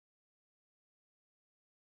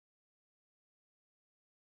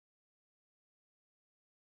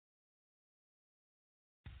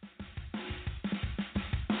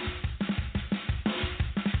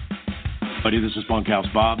Buddy, this is Bunkhouse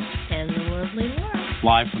Bob. And the lovely Laura.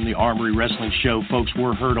 Live from the Armory Wrestling Show. Folks,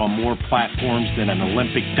 we're heard on more platforms than an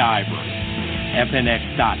Olympic diver.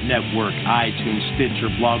 FNX.network, iTunes, Stitcher,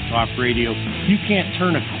 Blog Talk Radio. You can't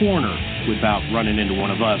turn a corner without running into one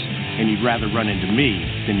of us, and you'd rather run into me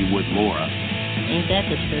than you would Laura. Ain't that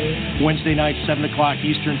the truth? Wednesday night, 7 o'clock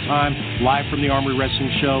Eastern Time, live from the Armory Wrestling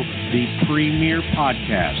Show, the premier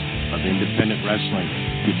podcast of independent wrestling.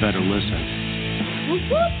 You better listen. Whoop,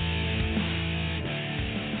 whoop.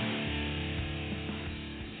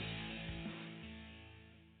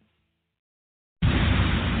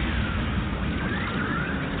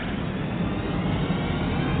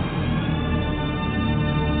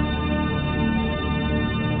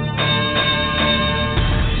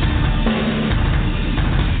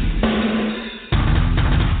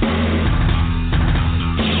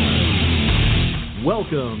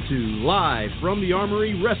 Welcome to Live from the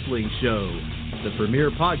Armory Wrestling Show, the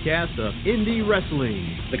premier podcast of indie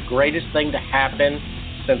wrestling. The greatest thing to happen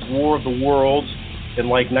since War of the Worlds in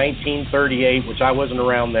like 1938, which I wasn't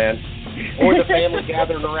around then, or the family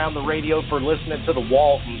gathering around the radio for listening to the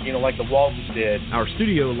Waltons, like the Waltons did. Our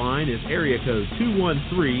studio line is area code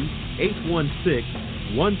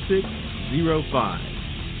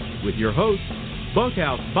 213-816-1605. With your host,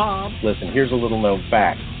 Bunkhouse Bob. Listen, here's a little known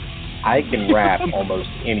fact. I can rap almost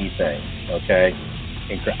anything, okay?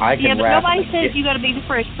 I can but rap. Nobody says you got to be the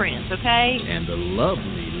Fresh Prince, okay? And the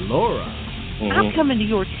lovely Laura. Mm-hmm. I'm coming to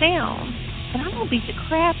your town, and I'm going to beat the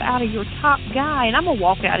crap out of your top guy, and I'm going to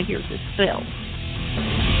walk out of here with this belt.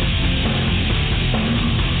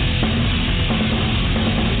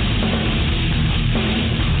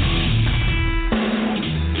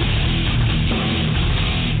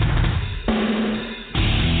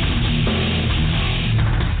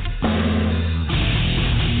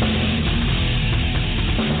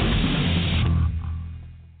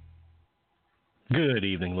 Good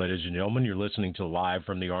evening, ladies and gentlemen. You're listening to Live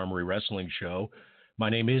from the Armory Wrestling Show. My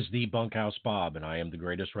name is the Bunkhouse Bob, and I am the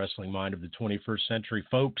greatest wrestling mind of the 21st century,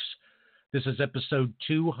 folks. This is episode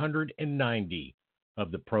 290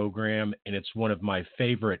 of the program, and it's one of my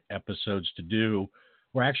favorite episodes to do.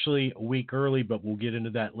 We're actually a week early, but we'll get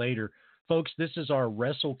into that later. Folks, this is our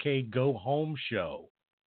WrestleCade Go Home show.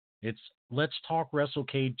 It's Let's Talk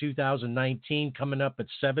WrestleCade 2019 coming up at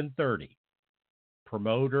 7:30.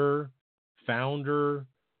 Promoter, founder,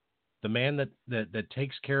 the man that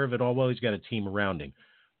takes care of it all. Well, he's got a team around him.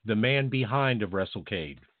 The man behind of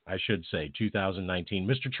WrestleCade, I should say, 2019.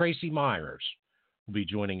 Mr. Tracy Myers will be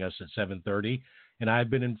joining us at 7:30, and I've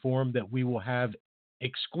been informed that we will have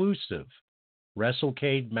exclusive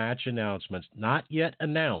WrestleCade match announcements, not yet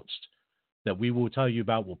announced, that we will tell you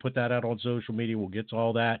about. We'll put that out on social media. We'll get to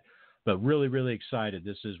all that, but really, really excited.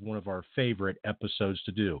 This is one of our favorite episodes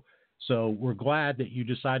to do. So we're glad that you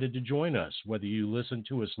decided to join us, whether you listen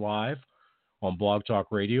to us live on Blog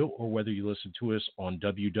Talk Radio or whether you listen to us on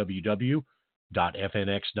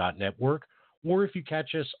www.fnx.network, or if you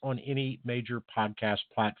catch us on any major podcast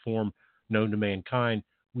platform known to mankind.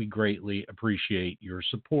 We greatly appreciate your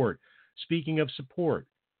support. Speaking of support,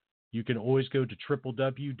 you can always go to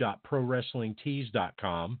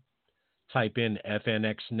www.prowrestlingtees.com, type in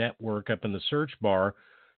FNX Network up in the search bar.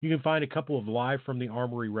 You can find a couple of Live from the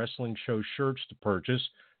Armory Wrestling Show shirts to purchase.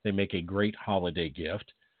 They make a great holiday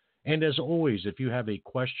gift. And as always, if you have a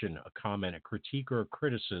question, a comment, a critique, or a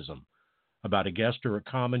criticism about a guest or a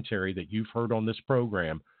commentary that you've heard on this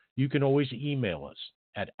program, you can always email us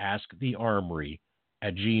at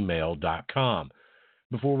askthearmory@gmail.com.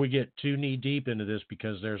 Before we get too knee-deep into this,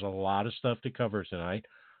 because there's a lot of stuff to cover tonight,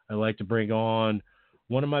 I'd like to bring on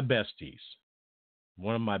one of my besties,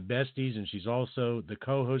 and she's also the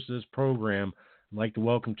co-host of this program. I'd like to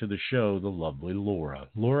welcome to the show the lovely Laura.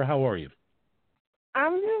 Laura, how are you?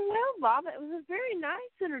 I'm doing well, Bob. It was a very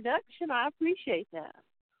nice introduction. I appreciate that.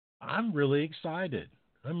 I'm really excited.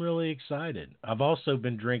 I've also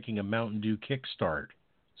been drinking a Mountain Dew Kickstart,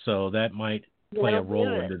 so that might play a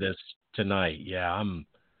role into this tonight. Yeah, I'm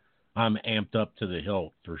amped up to the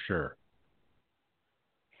hilt for sure.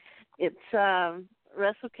 It's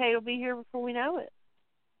WrestleCade will be here before we know it.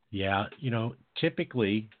 Yeah,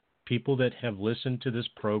 typically people that have listened to this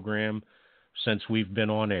program since we've been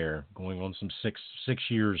on air, going on some six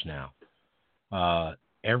years now,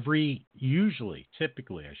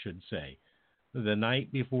 typically, I should say, the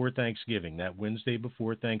night before Thanksgiving, that Wednesday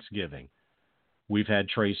before Thanksgiving, we've had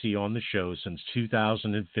Tracy on the show since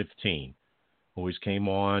 2015. Always came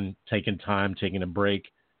on, taking a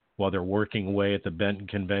break while they're working away at the Benton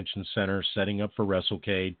Convention Center, setting up for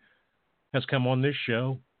WrestleCade, has come on this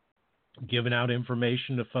show, giving out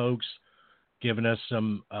information to folks, giving us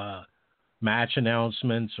some match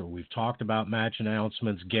announcements, or we've talked about match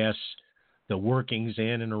announcements, guests, the workings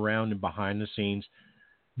in and around and behind the scenes.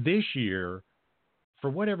 This year, for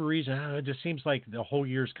whatever reason, it just seems like the whole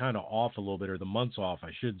year's kind of off a little bit, or the month's off,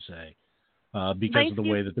 I should say, because of the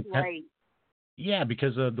way that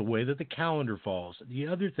because of the way that the calendar falls. The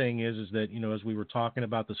other thing is that, as we were talking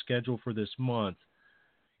about the schedule for this month,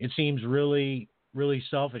 it seems really, really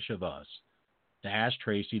selfish of us to ask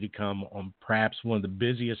Tracy to come on perhaps one of the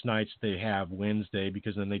busiest nights they have, Wednesday,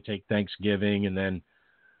 because then they take Thanksgiving, and then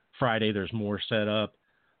Friday there's more set up.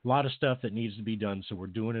 A lot of stuff that needs to be done, so we're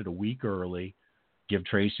doing it a week early. Give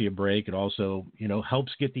Tracy a break. It also,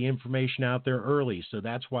 helps get the information out there early, so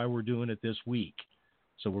that's why we're doing it this week.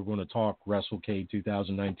 So we're going to talk WrestleCade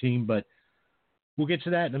 2019, but we'll get to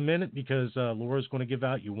that in a minute because Laura's going to give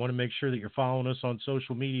out. You want to make sure that you're following us on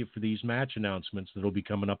social media for these match announcements that will be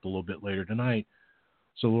coming up a little bit later tonight.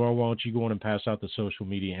 So, Laura, why don't you go on and pass out the social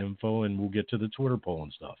media info, and we'll get to the Twitter poll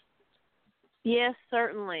and stuff. Yes,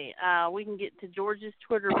 certainly. We can get to George's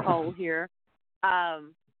Twitter poll here.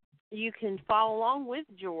 You can follow along with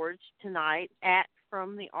George tonight at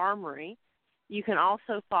From the Armory. You can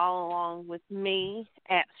also follow along with me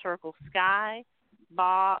at Circle Sky,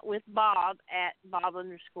 with Bob at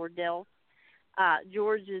Bob_Delf.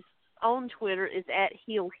 George's own Twitter is at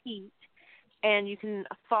Heel Heat. And you can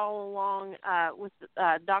follow along with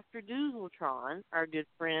Dr. Doozletron, our good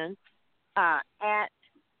friend, at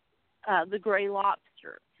The Gray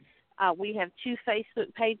Lobster. We have two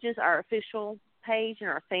Facebook pages, our official page and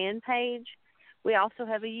our fan page. We also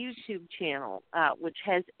have a YouTube channel, which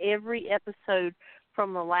has every episode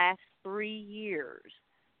from the last 3 years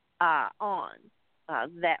on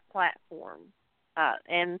that platform.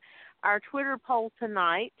 And our Twitter poll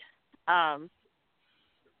tonight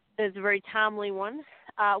is a very timely one.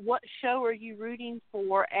 What show are you rooting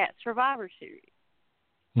for at Survivor Series?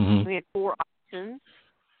 Mm-hmm. We had 4 options.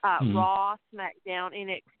 Raw, SmackDown,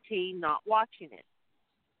 NXT, not watching it.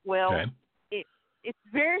 Well, okay. It's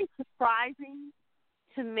very surprising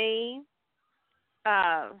to me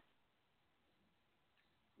that,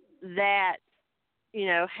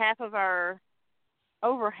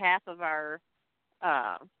 over half of our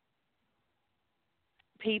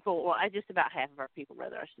people, well, just about half of our people,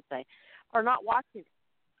 rather, I should say, are not watching it.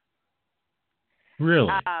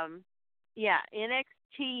 Really? Yeah,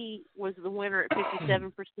 NXT was the winner at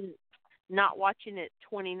 57%, not watching it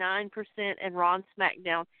 29%, and Raw and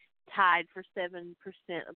SmackDown tied for 7%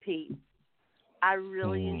 apiece. I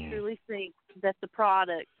really and truly think that the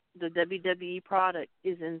product, the WWE product,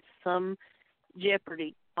 is in some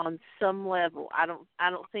jeopardy on some level. I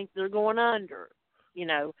don't think they're going under,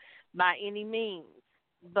 by any means.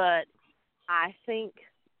 But I think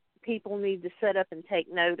people need to sit up and take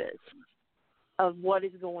notice of what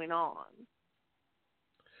is going on.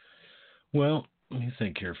 Well, let me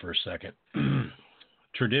think here for a second.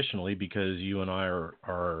 Traditionally, because you and I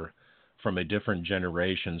are from a different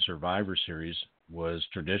generation, Survivor Series was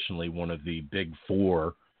traditionally one of the big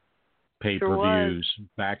 4 pay-per-views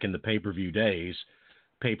back in the pay-per-view days.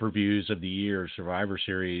 Pay-per-views of the year, Survivor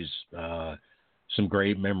Series, some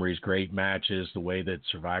great memories, great matches, the way that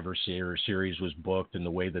Survivor Series was booked and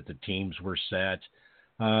the way that the teams were set.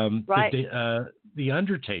 Right. The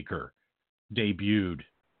Undertaker debuted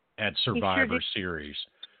at Survivor Series,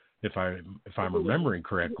 if I'm remembering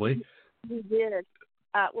correctly. He did.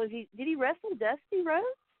 Did he wrestle Dusty Rhodes?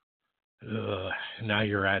 Now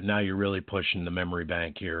you're really pushing the memory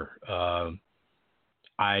bank here. I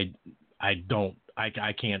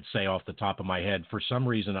can't say off the top of my head. For some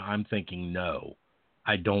reason, I'm thinking no.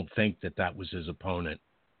 I don't think that was his opponent.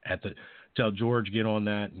 Tell George, get on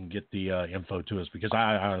that and get the info to us, because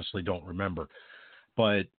I honestly don't remember.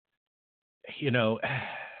 But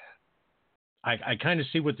I kind of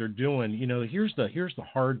see what they're doing. Here's the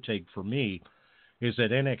hard take for me, is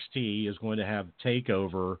that NXT is going to have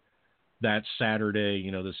TakeOver that Saturday,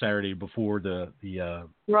 the Saturday before the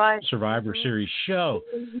Survivor Series show.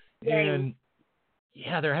 And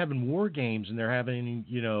yeah, they're having war games, and they're having,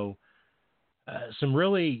 some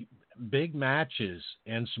really big matches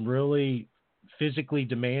and some really physically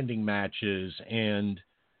demanding matches. And,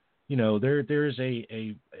 there's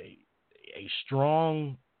a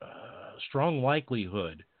strong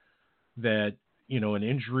likelihood that, an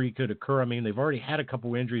injury could occur. I mean, they've already had a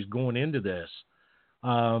couple injuries going into this.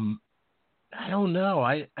 I don't know.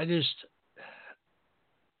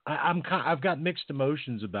 I've got mixed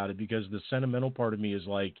emotions about it, because the sentimental part of me is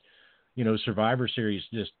like, Survivor Series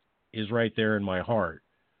just is right there in my heart,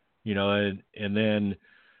 and then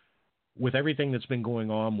with everything that's been going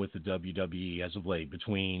on with the WWE as of late,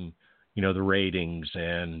 between, the ratings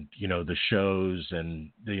and, the shows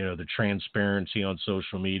and the transparency on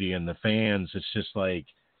social media and the fans. It's just like,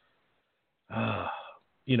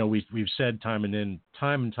 we've said time and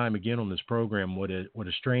time again on this program, what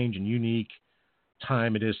a strange and unique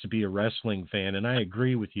time it is to be a wrestling fan. And I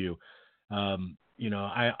agree with you. I'm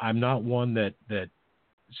not one that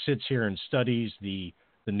sits here and studies the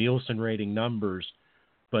Nielsen rating numbers,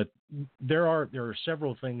 but there are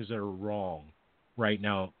several things that are wrong right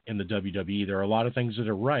now in the WWE. There are a lot of things that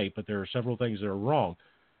are right, but there are several things that are wrong.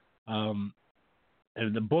 And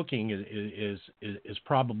the booking is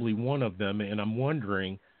probably one of them. And I'm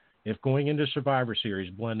wondering if going into Survivor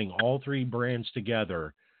Series, blending all three brands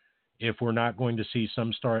together, if we're not going to see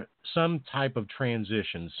some type of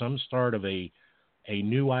transition, some start of a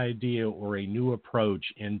new idea or a new approach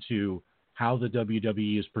into how the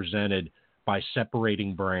WWE is presented by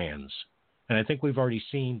separating brands. And I think we've already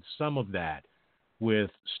seen some of that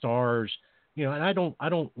with stars, and I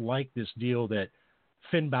don't like this deal that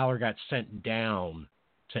Finn Balor got sent down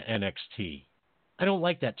to NXT. I don't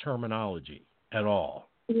like that terminology at all.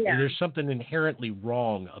 Yeah. There's something inherently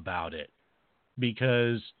wrong about it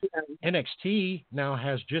because NXT now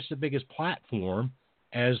has just the biggest platform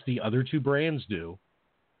as the other two brands do.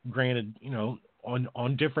 Granted,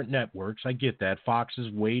 on different networks, I get that. Fox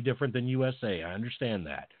is way different than USA. I understand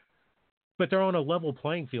that. But they're on a level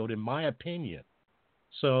playing field, in my opinion.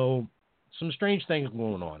 So some strange things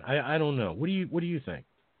going on. I don't know. What do you think?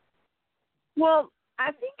 Well,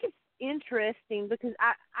 I think it's interesting because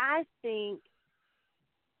I think,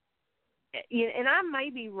 and I may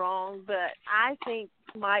be wrong, but I think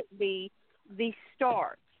might be the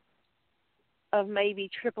start of maybe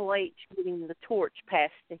Triple H getting the torch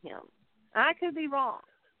passed to him. I could be wrong.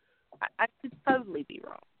 I could totally be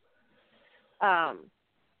wrong.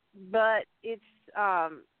 But it's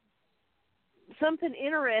something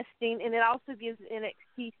interesting, and it also gives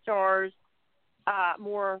NXT stars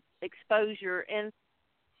more exposure. And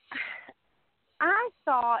I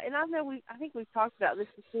thought, and I think we've talked about this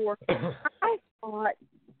before, I thought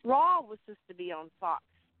Raw was supposed to be on Fox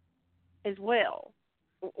as well.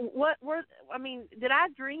 Did I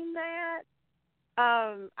dream that?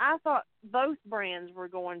 I thought both brands were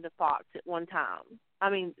going to Fox at one time.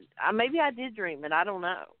 Maybe I did dream it. I don't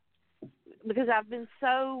know. Because I've been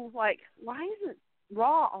so like, why isn't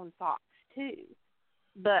Raw on Fox too?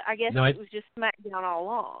 But I guess it was just SmackDown all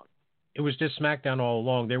along. It was just SmackDown all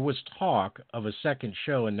along. There was talk of a second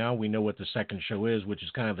show, and now we know what the second show is, which is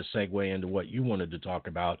kind of a segue into what you wanted to talk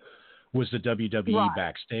about, was the WWE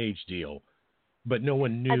backstage deal. But no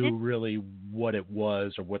one knew really what it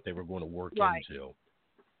was or what they were going to work into.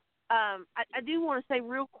 I do want to say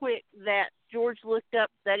real quick that George looked up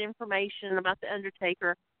that information about The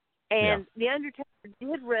Undertaker, and The Undertaker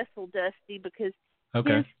did wrestle Dusty because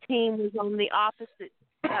his team was on the opposite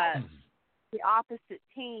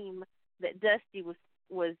team that Dusty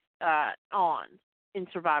was on in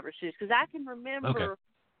Survivor Series. Because I can remember,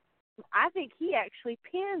 I think he actually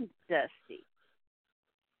pinned Dusty.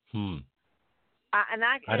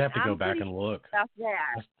 I'd have to go back and look. About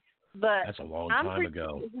that, but that's a long time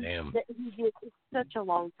ago. Damn. It's such a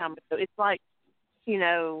long time ago. It's like,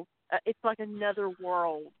 it's like another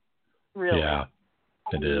world, really. Yeah,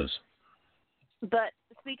 it is. But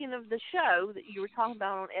speaking of the show that you were talking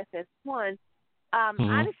about on FS1,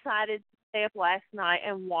 I decided to stay up last night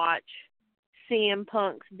and watch CM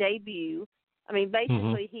Punk's debut.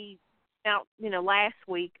 Basically he out, last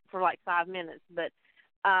week for like 5 minutes, but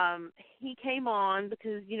he came on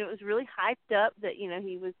because, it was really hyped up that,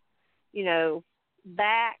 he was,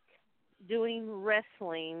 back doing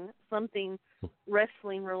wrestling, something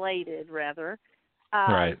wrestling related rather.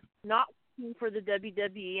 Right. Not working for the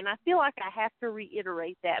WWE. And I feel like I have to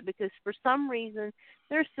reiterate that because for some reason,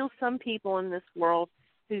 there's still some people in this world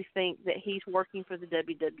who think that he's working for the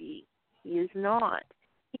WWE. He is not.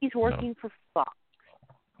 He's working for Fox.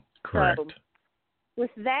 Correct. So,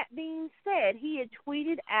 with that being said, he had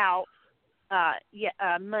tweeted out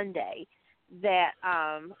Monday that,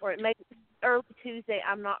 or it may be early Tuesday,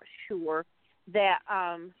 I'm not sure, that,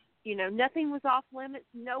 nothing was off limits,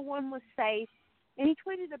 no one was safe, and he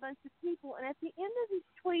tweeted a bunch of people, and at the end of his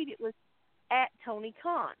tweet, it was at Tony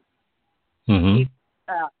Khan.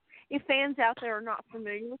 If fans out there are not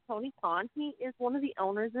familiar with Tony Khan, he is one of the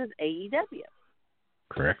owners of AEW.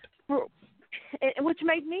 Correct. Which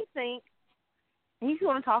made me think, he's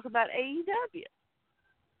going to talk about AEW.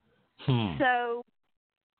 So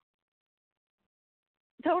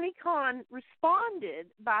Tony Khan responded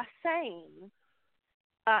by saying,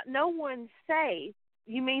 no one's safe.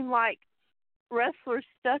 You mean like wrestlers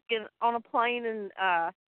stuck on a plane in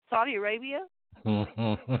Saudi Arabia? Holy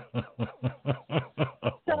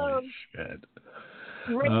So shit.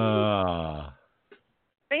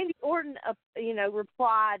 Randy Orton,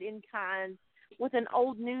 replied in kind with an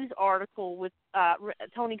old news article with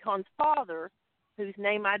Tony Khan's father, whose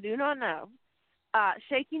name I do not know,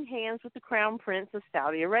 shaking hands with the Crown Prince of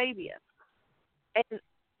Saudi Arabia. And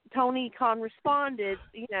Tony Khan responded,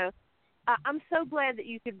 I'm so glad that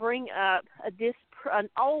you could bring up an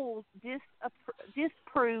old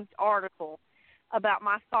disproved article about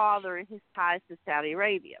my father and his ties to Saudi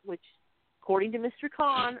Arabia, which, according to Mr.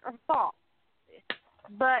 Khan, are false.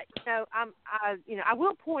 But I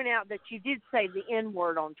will point out that you did say the N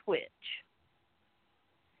word on Twitch.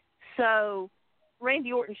 So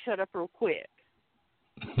Randy Orton, shut up real quick.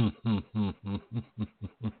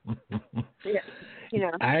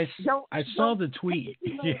 Yeah, I saw the tweet.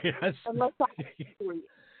 Yes.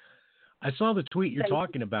 I saw the tweet you're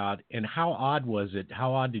talking about, and how odd was it?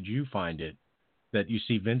 How odd did you find it that you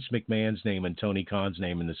see Vince McMahon's name and Tony Khan's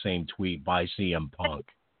name in the same tweet by CM Punk?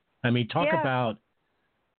 I mean, talk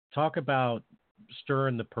about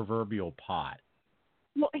stirring the proverbial pot.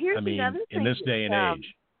 Well, here's another thing. In this day and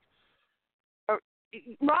age.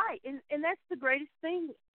 Right, and that's the greatest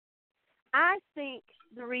thing. I think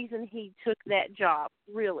the reason he took that job,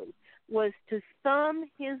 really, was to thumb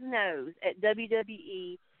his nose at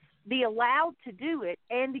WWE, be allowed to do it,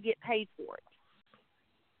 and to get paid for it.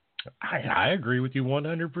 I agree with you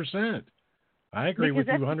 100%. I agree with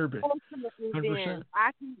you 100%.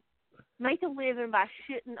 I can make a living by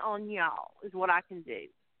shitting on y'all, is what I can do.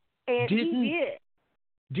 And he did.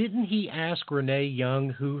 Didn't he ask Renee Young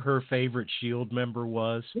who her favorite Shield member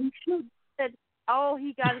was? He said, oh,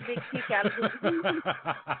 he got a big kick out of it. He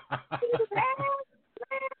laughed.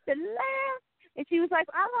 And she was like,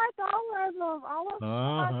 I like all of them. All of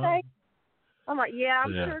them. I'm like, yeah,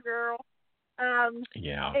 I'm sure, girl.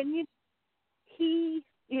 Yeah. And he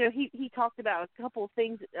talked about a couple of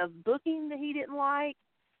things of booking that he didn't like.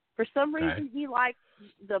 For some reason, he liked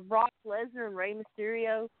the Brock Lesnar and Rey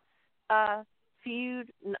Mysterio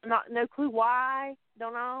feud. No clue why.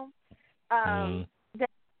 Don't know.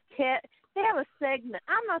 They have a segment.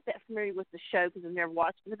 I'm not that familiar with the show because I've never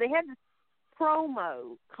watched it, but they had this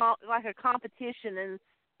promo, like a competition, and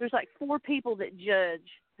there's like 4 people that judge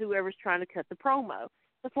whoever's trying to cut the promo.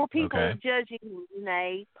 The 4 people are judging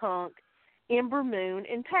Renee, Punk, Ember Moon,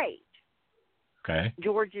 and Paige. Okay.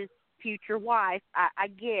 George's future wife, I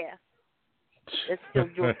guess. It's still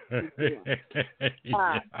George's future.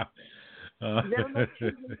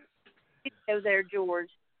 Go there, George.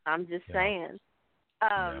 I'm just saying.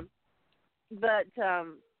 But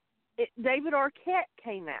David Arquette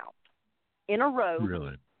came out in a row.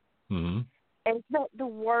 Really? Mm-hmm. And it's the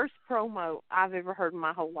worst promo I've ever heard in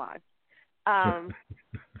my whole life.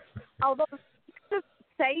 Although he could have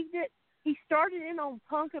saved it, he started in on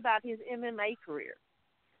Punk about his MMA career.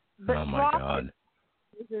 But oh, my God.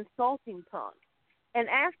 Was insulting Punk. And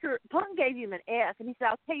after Punk gave him an F, and he said,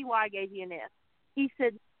 I'll tell you why I gave you an F. He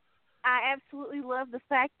said, I absolutely love the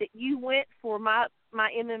fact that you went for my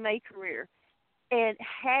MMA career. And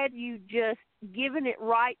had you just given it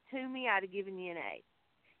right to me, I'd have given you an A.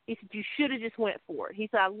 He said, you should have just went for it. He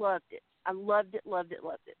said, I loved it. I loved it, loved it,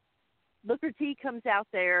 loved it. Booker T comes out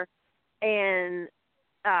there and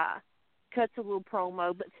cuts a little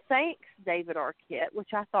promo, but thanks David Arquette,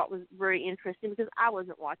 which I thought was very interesting because I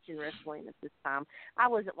wasn't watching wrestling at this time. I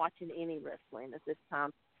wasn't watching any wrestling at this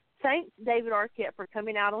time. Thanks David Arquette for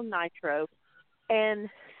coming out on Nitro and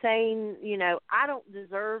saying, I don't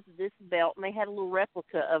deserve this belt. And they had a little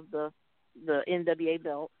replica of the NWA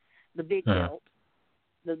belt, the big belt,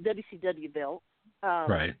 the WCW belt.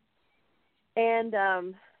 Right. And,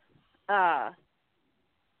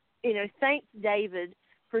 thanks David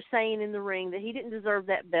for saying in the ring that he didn't deserve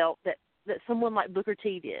that belt, that someone like Booker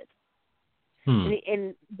T did.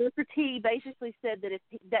 And Booker T basically said that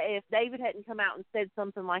if David hadn't come out and said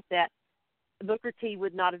something like that, Booker T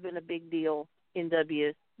would not have been a big deal in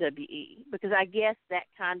WWE, because I guess that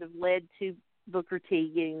kind of led to Booker T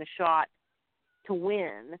getting the shot to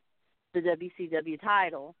win the WCW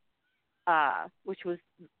title, which was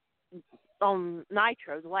on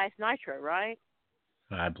Nitro, the last Nitro, right?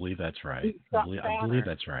 I believe that's right. I believe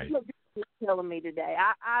that's right. You're telling me today.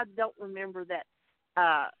 I don't remember that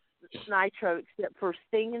Nitro except for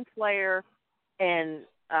Sting and Flair and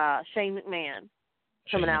Shane McMahon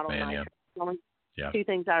coming out on Nitro. Only 2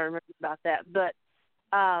 things I remember about that. But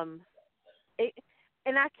and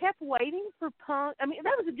I kept waiting for Punk. I mean,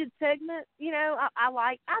 that was a good segment. I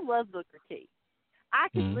love Booker T. I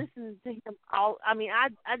could listen to him all. I mean, I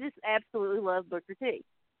just absolutely love Booker T.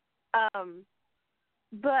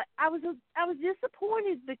 But I was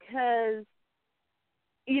disappointed because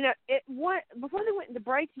before they went into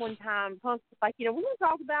break one time, Punk was like, we're going to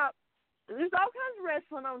talk about, there's all kinds of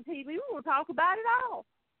wrestling on TV. We're going to talk about it all.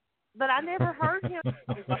 But I never heard him.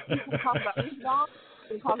 People talk about his dog.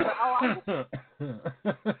 Talk about,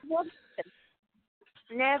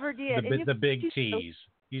 never did. The big tease.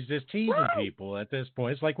 He's just teasing people at this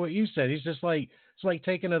point. It's like what you said. He's just like, it's like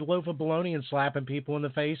taking a loaf of bologna and slapping people in the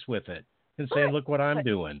face with it and saying, look what I'm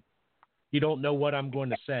doing. You don't know what I'm going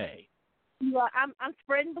to say. Yeah, I'm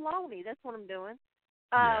spreading bologna. That's what I'm doing.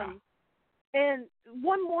 Yeah. And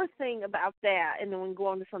one more thing about that, and then we can go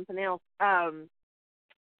on to something else.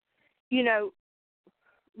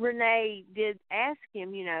 Renee did ask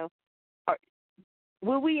him,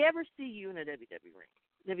 will we ever see you in a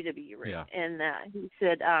WWE ring? Yeah. And he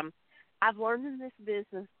said, I've learned in this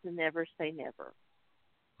business to never say never.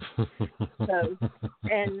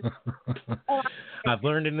 I've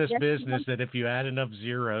learned in this business that if you add enough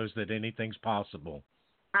zeros, that anything's possible.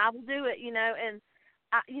 I will do it, and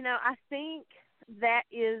I think that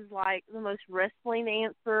is like the most wrestling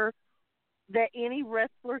answer that any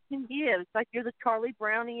wrestler can give. It's like you're the Charlie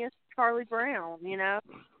Browniest Charlie Brown,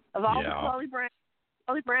 of all the Charlie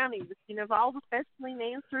Brownies, of all the wrestling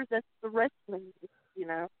answers, that's the wrestling,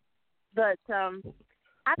 But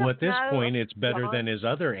I don't at this know. point, it's better than his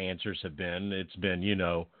other answers have been. It's been,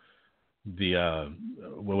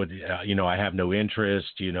 I have no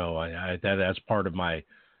interest. That's part of my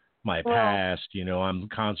past. I'm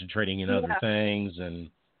concentrating in other things, and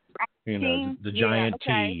the giant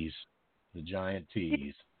tease. The giant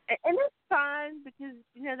tease. And that's fine because,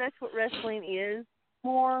 that's what wrestling is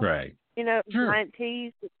more. Right. Sure. Giant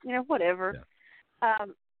tease, whatever. Yeah.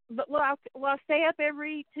 But will I stay up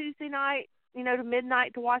every Tuesday night, to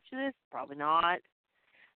midnight to watch this? Probably not.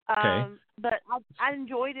 Okay. But I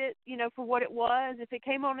enjoyed it, for what it was. If it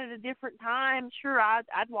came on at a different time, sure,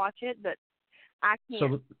 I'd watch it, but I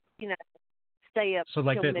can't, stay up. So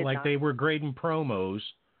like till that, midnight. like they were grading promos,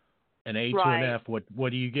 an A to an F. What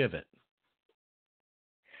do you give it?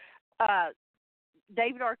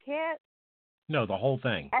 David Arquette? No, the whole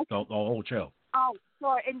thing, the whole show. Oh,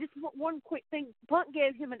 sorry. And just one quick thing. Punk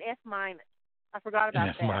gave him an F-. I forgot about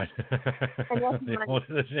F-. that.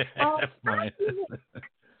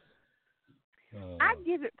 I'd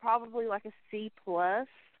give it probably like a C+.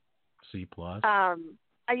 C+.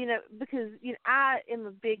 Because I am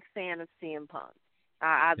a big fan of CM Punk.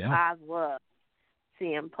 I love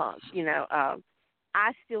CM Punk.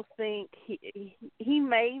 I still think he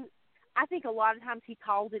may. I think a lot of times he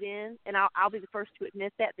called it in, and I'll be the first to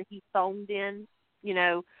admit that he phoned in,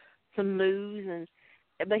 some moves,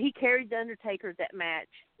 but he carried the Undertaker that match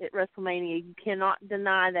at WrestleMania. You cannot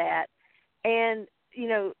deny that. And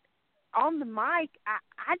on the mic,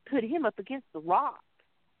 I'd put him up against The Rock.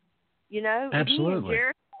 Absolutely.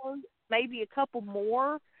 Jericho, maybe a couple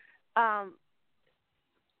more. I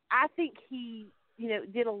think he,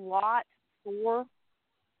 did a lot for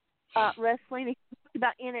wrestling. He talked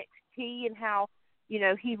about NXT and how,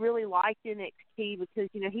 he really liked NXT because,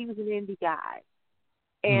 he was an indie guy.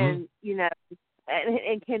 And,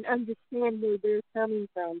 and can understand where they're coming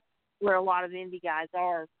from, where a lot of indie guys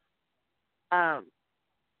are.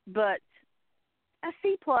 But a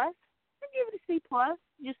C+. I'd give it a C+.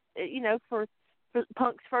 Just, for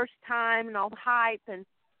Punk's first time and all the hype. And,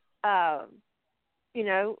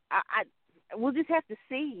 we'll just have to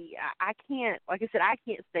see. I can't, like I said, I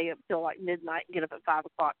can't stay up till like midnight and get up at 5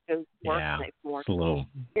 o'clock to go to work the next morning.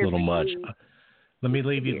 It's a little much. Let me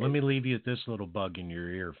leave you with this little bug in your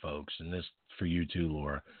ear, folks, and this for you too,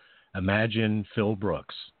 Laura. Imagine Phil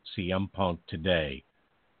Brooks, CM Punk today,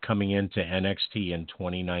 coming into NXT in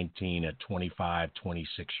 2019 at 25,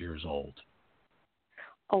 26 years old.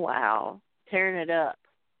 Oh, wow. Tearing it up.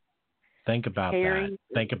 Think about that.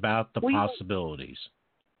 Think about the possibilities.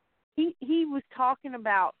 He was talking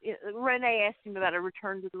about, Renee asked him about a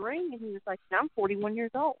return to the ring, and he was like, I'm 41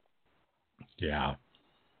 years old. Yeah.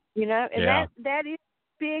 That is a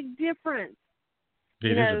big difference.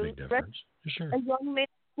 It is a big difference. For sure. A young man's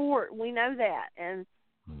sport, we know that. And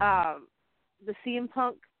the CM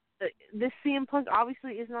Punk, this CM Punk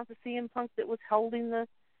obviously is not the CM Punk that was holding the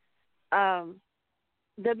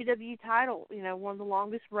WWE title, one of the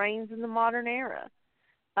longest reigns in the modern era.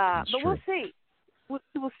 But true. We'll see.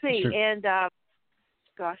 We'll see. And,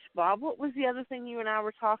 gosh, Bob, what was the other thing you and I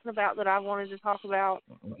were talking about that I wanted to talk about?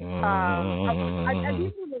 I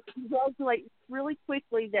just want to congratulate really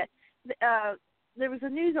quickly that there was a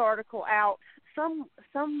news article out. Some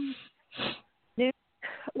news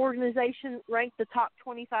organization ranked the top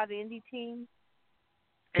 25 indie teams.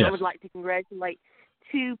 And I would like to congratulate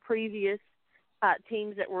two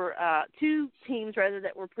teams that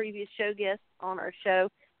were previous show guests on our show,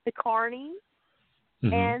 the Carnies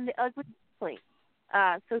and the Ugly Duckling.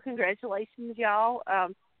 So congratulations, y'all.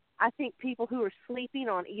 I think people who are sleeping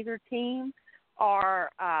on either team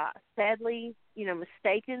are sadly,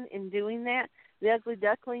 mistaken in doing that. The Ugly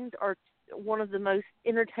Ducklings are one of the most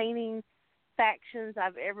entertaining factions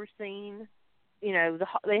I've ever seen. They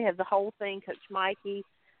have the whole thing, Coach Mikey,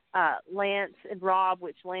 Lance, and Rob,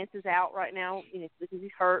 which Lance is out right now because he's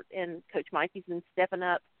hurt, and Coach Mikey's been stepping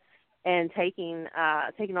up and taking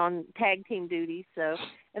on tag team duties. So,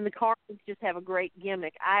 and the Carnies just have a great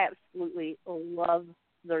gimmick. I absolutely love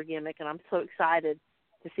their gimmick, and I'm so excited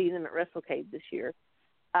to see them at WrestleCade this year.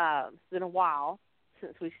 It's been a while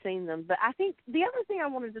since we've seen them, but I think the other thing I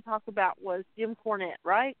wanted to talk about was Jim Cornette,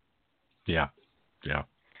 right? Yeah.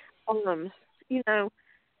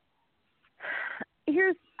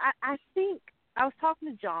 I think I was talking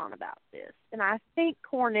to John about this, and I think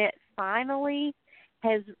Cornette finally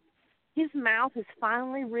his mouth has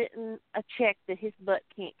finally written a check that his butt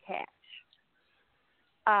can't cash.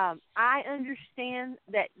 I understand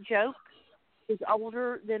that joke is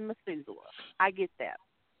older than Methuselah. I get that.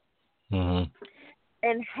 Mm-hmm.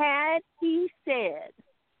 And had he said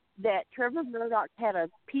that Trevor Murdoch had a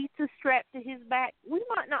pizza strapped to his back, we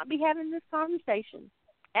might not be having this conversation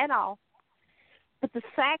at all. But the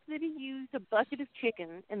fact that he used a bucket of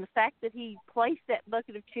chicken and the fact that he placed that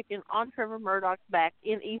bucket of chicken on Trevor Murdoch's back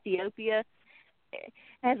in Ethiopia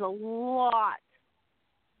has a lot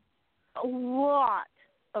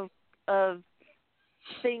of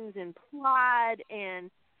things implied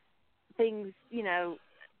and things,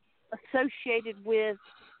 associated with,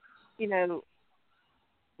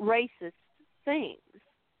 racist things.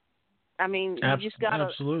 I mean, you just got to...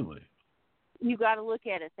 Absolutely. You got to look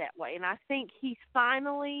at it that way. And I think he's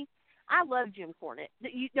finally – I love Jim Cornette.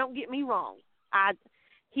 You don't get me wrong.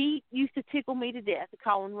 He used to tickle me to death,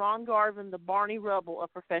 calling Ron Garvin the Barney Rubble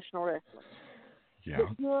of professional wrestling. Yeah.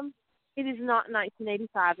 But Jim, it is not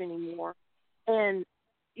 1985 anymore. And,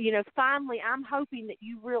 finally, I'm hoping that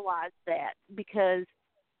you realize that because,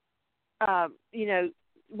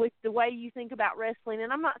 with the way you think about wrestling,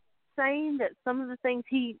 and I'm not saying that some of the things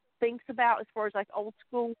he thinks about as far as like old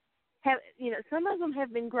school – some of them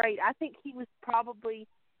have been great. I think he was probably,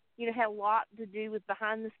 had a lot to do with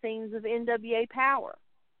behind the scenes of NWA Power.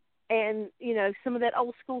 And, some of that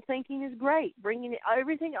old school thinking is great. Bringing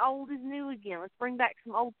everything old is new again. Let's bring back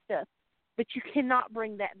some old stuff. But you cannot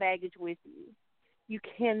bring that baggage with you. You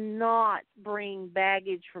cannot bring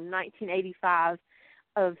baggage from 1985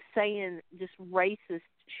 of saying just racist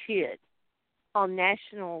shit on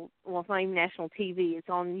national, well, it's not even national TV. It's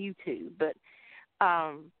on YouTube. But,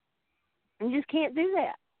 you just can't do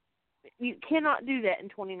that. You cannot do that in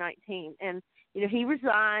 2019. And he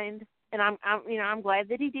resigned, and I'm glad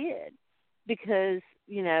that he did because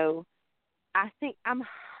I think I'm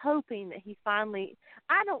hoping that he finally.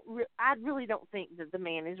 I really don't think that the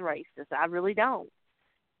man is racist. I really don't.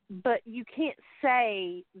 But you can't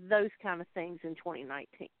say those kind of things in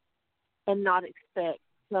 2019 and not expect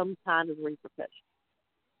some kind of repercussion.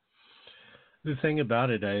 The thing about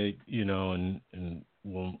it,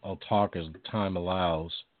 I'll talk as time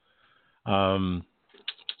allows.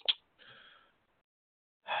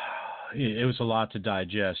 It was a lot to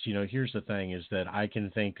digest. Here's the thing is that I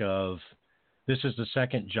can think of, this is the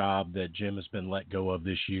second job that Jim has been let go of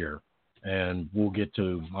this year. And we'll get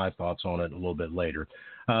to my thoughts on it a little bit later.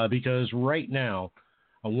 Because right now,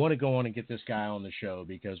 I want to go on and get this guy on the show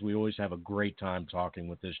because we always have a great time talking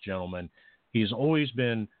with this gentleman. He's always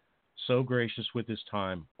been so gracious with his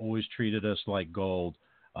time, always treated us like gold.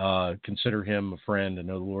 Consider him a friend. I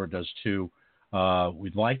know the Lord does too.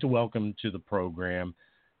 We'd like to welcome to the program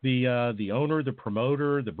the owner, the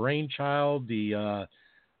promoter, the brainchild, the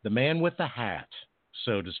man with the hat,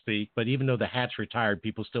 so to speak. But even though the hat's retired,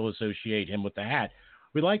 people still associate him with the hat.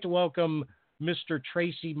 We'd like to welcome Mr.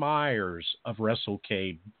 Tracy Myers of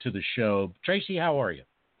WrestleCade to the show. Tracy, how are you?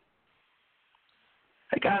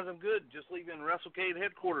 Hey guys, I'm good. Just leaving WrestleCade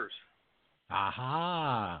headquarters.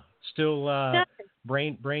 Aha! Still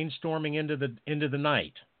brainstorming into the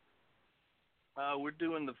night. We're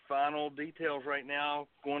doing the final details right now.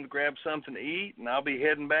 Going to grab something to eat, and I'll be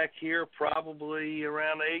heading back here probably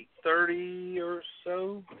around 8:30 or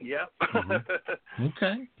so. Yep.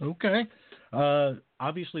 Mm-hmm. Okay.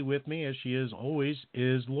 Obviously, with me as she is always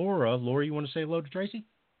is Laura. Laura, you want to say hello to Tracy?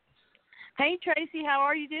 Hey Tracy, how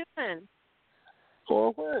are you doing?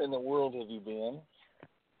 Laura, where in the world have you been?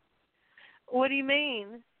 What do you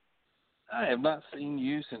mean? I have not seen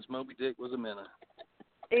you since Moby Dick was a minnow.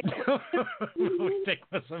 Moby Dick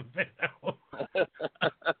was a minnow.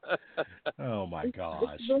 Oh my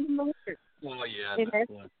gosh. Oh yeah.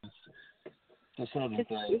 Southern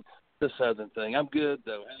thing. The Southern thing. I'm good,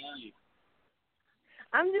 though. How are you?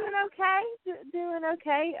 I'm doing okay. Doing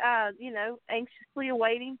okay. Anxiously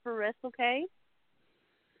awaiting for WrestleCade.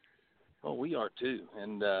 Well, we are, too.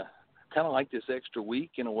 And kind of like this extra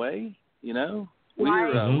week in a way, you know.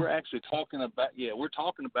 Right. We're actually talking about, we're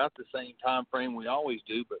talking about the same time frame we always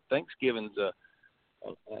do, but Thanksgiving's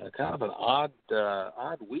kind of an odd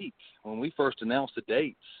week. When we first announced the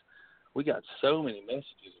dates, we got so many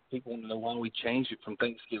messages. People want to know why we changed it from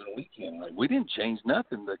Thanksgiving weekend. Like, we didn't change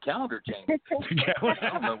nothing. The calendar changed. I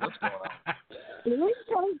don't know what's going on. We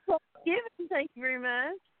changed Thanksgiving. Thank you very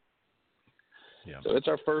much. Yeah. So it's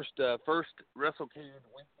our first WrestleCade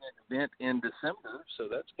weekend event in December. So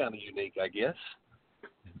that's kind of unique, I guess.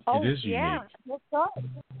 Oh, it is unique. Yeah. What's up?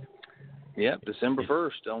 Yeah, December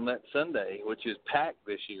 1st on that Sunday, which is packed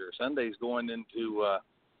this year. Sunday's going into,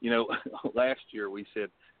 last year we said,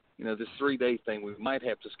 this 3-day thing, we might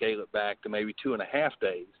have to scale it back to maybe 2.5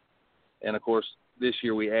 days. And, of course, this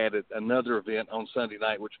year we added another event on Sunday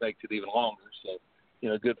night, which makes it even longer.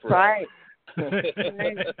 So, good for Right.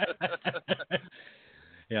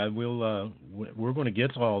 Yeah, we're going to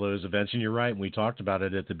get to all those events, and you're right. We talked about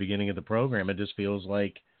it at the beginning of the program. It just feels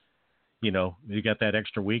like, you got that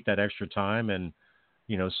extra week, that extra time, and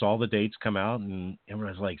saw the dates come out, and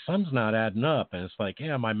everyone's like, something's not adding up. And it's like,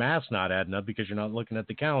 yeah, my math's not adding up because you're not looking at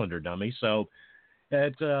the calendar, dummy. So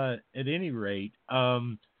at any rate,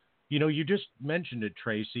 you just mentioned it,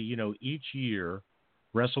 Tracy. Each year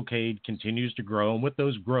WrestleCade continues to grow, and with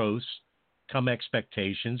those growths come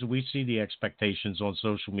expectations. We see the expectations on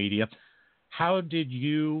social media. How did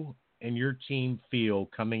you and your team feel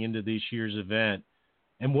coming into this year's event,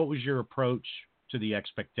 and what was your approach to the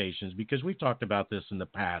expectations? Because we've talked about this in the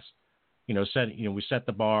past. We set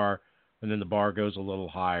the bar, and then the bar goes a little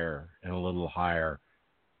higher and a little higher.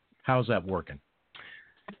 How's that working?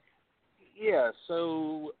 Yeah,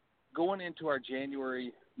 so going into our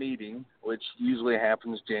January meeting, which usually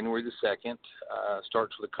happens January the 2nd,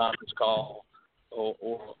 starts with a conference call,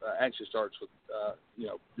 or actually starts with,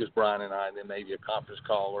 just Brian and I, and then maybe a conference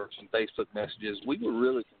call or some Facebook messages. We were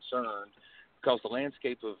really concerned because the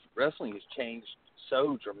landscape of wrestling has changed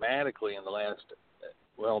so dramatically in the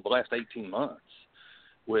last 18 months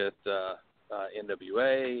with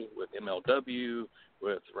NWA, with MLW,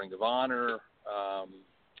 with Ring of Honor,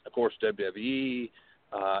 of course WWE,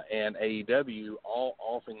 and AEW, all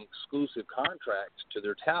offering exclusive contracts to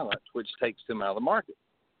their talent, which takes them out of the market.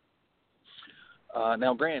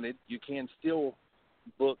 Now, granted, you can still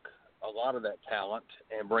book a lot of that talent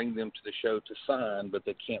and bring them to the show to sign, but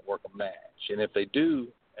they can't work a match. And if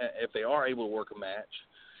they are able to work a match,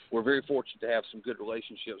 we're very fortunate to have some good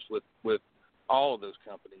relationships with all of those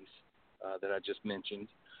companies that I just mentioned.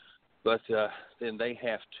 But then they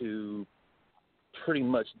have to pretty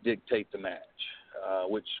much dictate the match,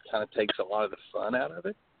 which kind of takes a lot of the fun out of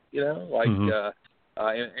it, and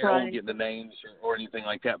I won't get into names or anything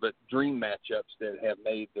like that, but dream matchups that have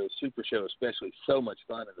made the Super Show especially so much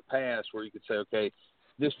fun in the past, where you could say, okay,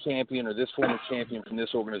 this champion or this former champion from this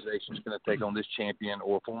organization is going to take on this champion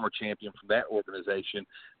or former champion from that organization.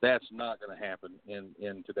 That's not going to happen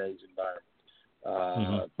in today's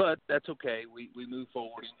environment. But that's okay. We move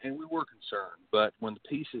forward, and we were concerned. But when the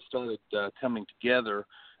pieces started coming together,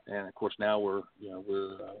 and of course now we're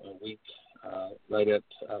a week, right at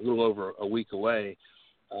a little over a week away.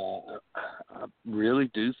 I really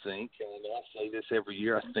do think, and I say this every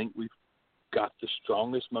year, I think we've got the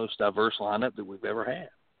strongest, most diverse lineup that we've ever had.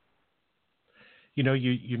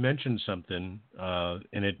 You mentioned something,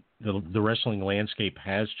 and the wrestling landscape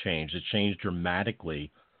has changed. It's changed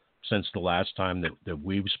dramatically since the last time that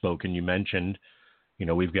we've spoken. You mentioned,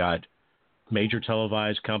 we've got major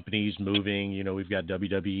televised companies moving. We've got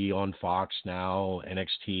WWE on Fox now,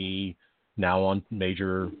 NXT now on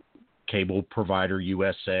major cable provider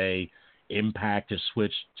USA. Impact has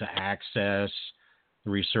switched to Access. The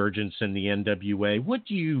resurgence in the NWA. What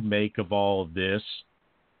do you make of all of this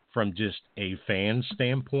from just a fan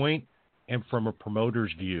standpoint and from a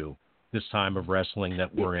promoter's view this time of wrestling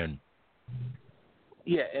that we're in?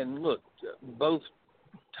 Yeah, and look, both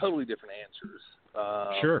totally different answers.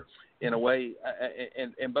 Sure. In a way,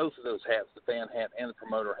 and both of those hats, the fan hat and the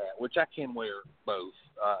promoter hat, which I can wear both.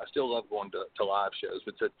 I still love going to live shows,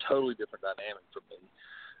 but it's a totally different dynamic for me.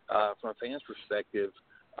 From a fan's perspective,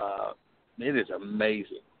 it is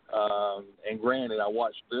amazing. And granted, I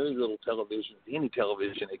watch very little television, any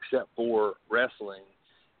television, except for wrestling.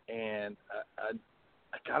 And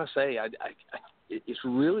I gotta say, it's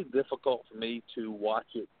really difficult for me to watch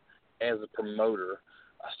it as a promoter.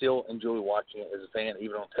 I still enjoy watching it as a fan,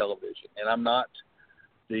 even on television. And I'm not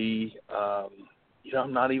the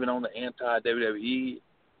I'm not even on the anti-WWE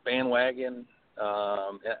bandwagon.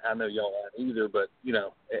 I know y'all aren't either, but,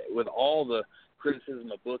 with all the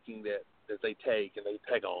criticism of booking that they take, and they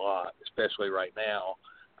take a lot, especially right now,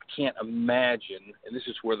 I can't imagine, and this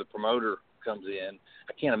is where the promoter comes in,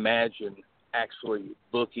 I can't imagine actually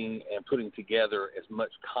booking and putting together as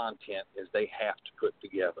much content as they have to put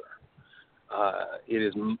together. It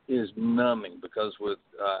is numbing, because with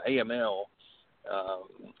AML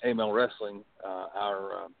Wrestling,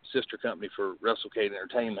 our sister company for WrestleCade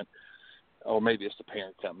Entertainment, or maybe it's the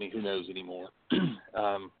parent company, who knows anymore.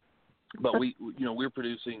 But we're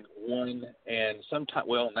producing one, and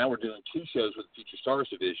now we're doing 2 shows with the Future Stars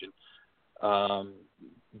division.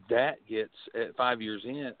 That gets at 5 years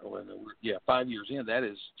in. 5 years in, that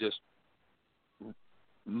is just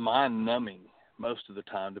mind-numbing most of the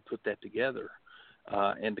time to put that together,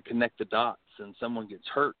 and to connect the dots. And someone gets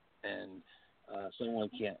hurt, and someone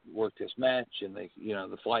can't work this match, and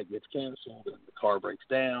the flight gets canceled, and the car breaks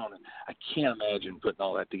down, and I can't imagine putting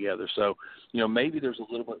all that together. So, maybe there's a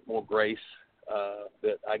little bit more grace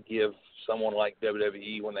that I give someone like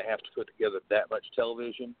WWE when they have to put together that much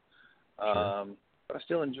television. Sure. But I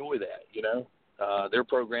still enjoy that. Their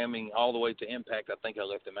programming all the way to Impact, I think I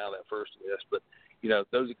left them out of that first list, but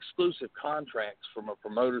those exclusive contracts from a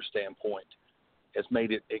promoter standpoint has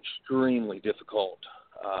made it extremely difficult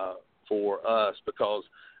for us, because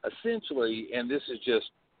essentially, and this is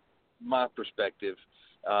just my perspective,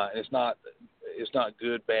 it's not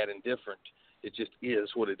good, bad, and different. It just is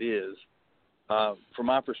what it is. From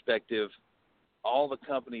my perspective, all the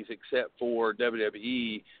companies except for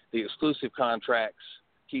WWE, the exclusive contracts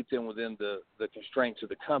keep them within the constraints of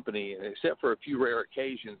the company, and except for a few rare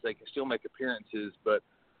occasions, they can still make appearances. But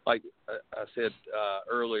like I said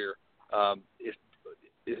earlier, it's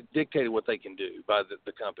dictated what they can do by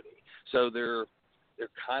the company. So they're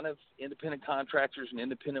kind of independent contractors and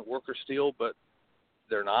independent workers still, but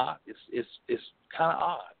they're not. It's kind of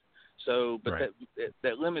odd. So, but right.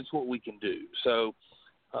 that limits what we can do. So,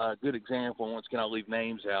 good example. And once again, I'll leave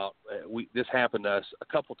names out. This happened to us a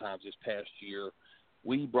couple times this past year.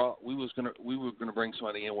 We were gonna bring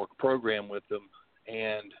somebody in, work a program with them,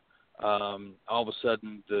 and all of a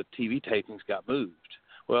sudden the TV tapings got moved.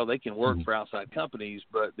 Well, they can work for outside companies,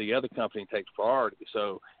 but the other company takes priority.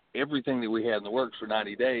 So everything that we had in the works for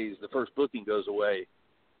 90 days, the first booking goes away.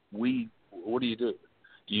 What do you do?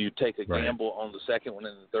 Do you take a gamble on the second one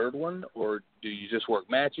and the third one, or do you just work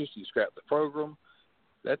matches? Do you scrap the program?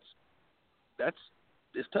 It's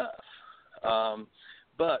tough.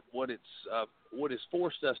 But what it's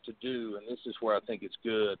forced us to do, and this is where I think it's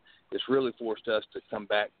good, it's really forced us to come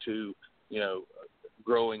back to,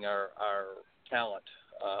 growing our talent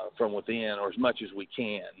from within, or as much as we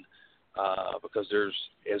can, because there's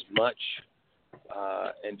as much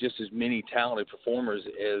and just as many talented performers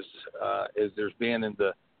as there's been in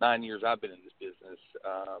the 9 years I've been in this business,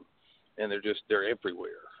 and they're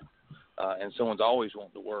everywhere, and someone's always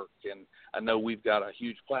wanting to work. And I know we've got a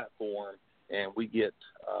huge platform, and we get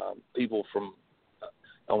people from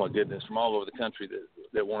from all over the country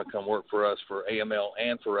that want to come work for us for AML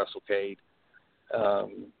and for WrestleCade.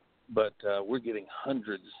 But we're getting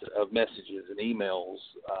hundreds of messages and emails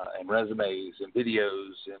and resumes and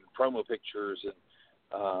videos and promo pictures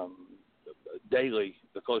and daily,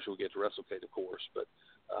 the closer we get to WrestleCade, of course. But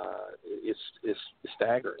it's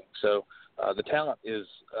staggering. So the talent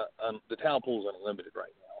pool is unlimited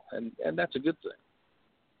right now, and that's a good thing.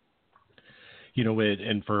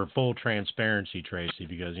 And for full transparency, Tracy,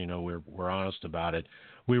 because we're honest about it,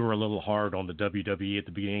 we were a little hard on the WWE at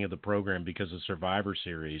the beginning of the program because of Survivor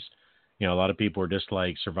Series. A lot of people are just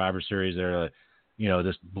like Survivor Series. They're,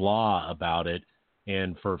 this blah about it.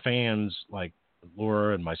 And for fans like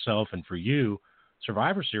Laura and myself, and for you,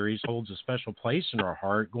 Survivor Series holds a special place in our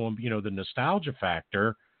heart. Going, the nostalgia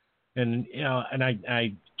factor, and and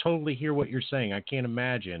I totally hear what you're saying. I can't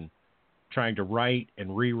imagine trying to write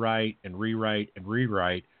and rewrite and rewrite and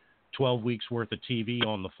rewrite 12 weeks worth of TV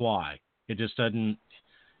on the fly. It just doesn't,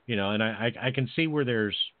 and I can see where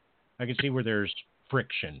there's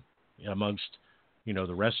friction amongst,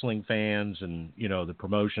 the wrestling fans and, the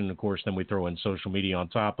promotion. Of course, then we throw in social media on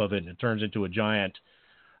top of it, and it turns into a giant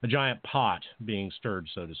pot being stirred,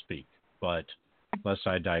 so to speak. But lest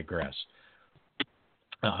I digress.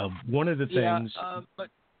 One of the things.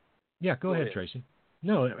 Go ahead, Tracy.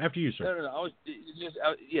 No, after you, sir. No. I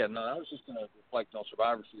was just going to reflect on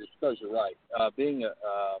Survivor Series, because you're right.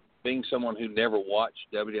 Being someone who never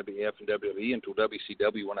watched WWF and WWE until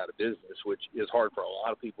WCW went out of business, which is hard for a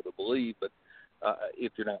lot of people to believe, but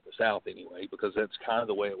if you're not in the South anyway, because that's kind of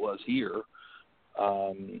the way it was here.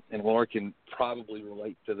 And Laura can probably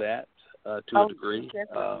relate to that. to a degree.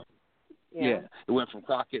 Yeah. It went from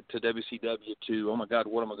Crockett to WCW to, oh my God,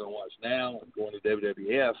 what am I going to watch now? I'm going to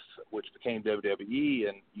WWF, which became WWE,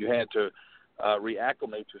 and you had to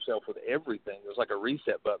reacclimate yourself with everything. It was like a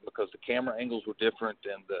reset button because the camera angles were different,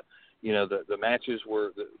 and the matches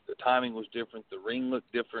were the timing was different, the ring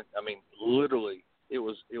looked different. I mean, literally, it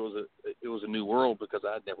was a new world because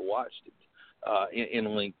I had never watched it.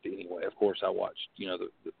 In length anyway. Of course, I watched the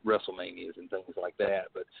WrestleManias and things like that,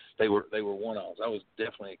 but they were one-offs. I was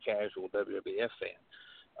definitely a casual WWF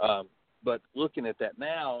fan. But looking at that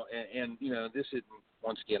now, and this is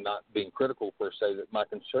once again not being critical per se, that my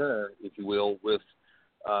concern, if you will, with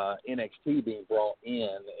NXT being brought in,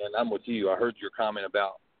 and I'm with you. I heard your comment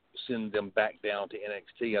about sending them back down to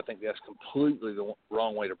NXT. I think that's completely the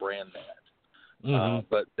wrong way to brand that. Mm-hmm.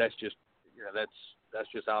 But that's just that's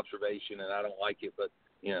just observation, and I don't like it. But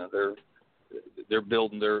they're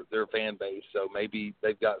building their fan base, so maybe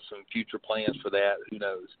they've got some future plans for that. Who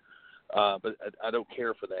knows? But I don't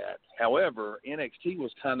care for that. However, NXT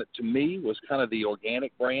was kind of the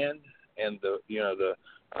organic brand, and the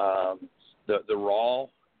Raw,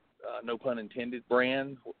 no pun intended,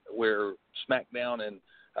 brand, where SmackDown and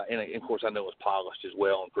of course I know it's polished as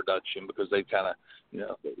well in production because they kind of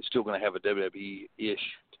still going to have a WWE-ish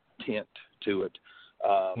tint to it.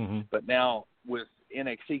 But now with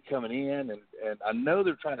NXT coming in, and I know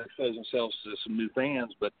they're trying to expose themselves to some new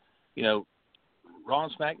fans, but Raw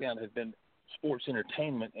and SmackDown have been sports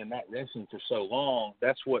entertainment and not wrestling for so long.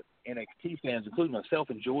 That's what NXT fans, including myself,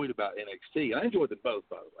 enjoyed about NXT. And I enjoyed them both,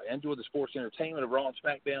 by the way. I enjoyed the sports entertainment of Raw and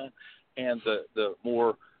SmackDown and the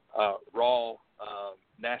more raw,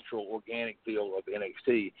 natural, organic feel of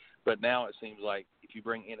NXT. But now it seems like if you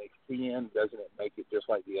bring NXT in, doesn't it make it just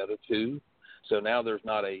like the other two? So now there's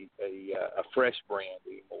not a fresh brand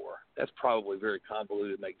anymore. That's probably very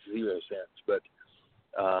convoluted, makes zero sense. But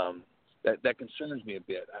that concerns me a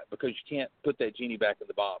bit because you can't put that genie back in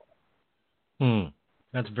the bottle.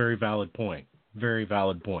 That's a very valid point. Very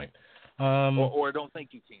valid point. Or I don't think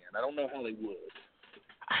you can. I don't know how they would.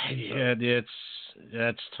 Yeah,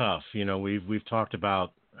 that's tough. We've talked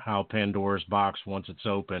about how Pandora's box, once it's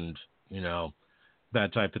opened,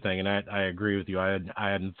 that type of thing. And I agree with you. I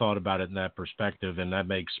hadn't thought about it in that perspective, and that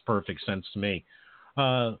makes perfect sense to me.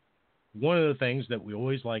 One of the things that we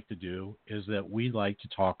always like to do is that we like to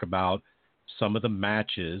talk about some of the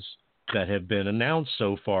matches that have been announced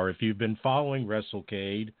so far. If you've been following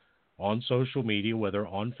WrestleCade on social media, whether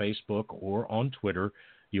on Facebook or on Twitter,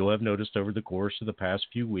 you'll have noticed over the course of the past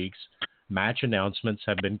few weeks, match announcements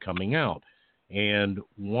have been coming out. And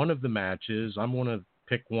one of the matches, I'm going to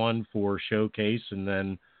pick one for Showcase, and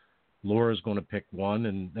then Laura's going to pick one,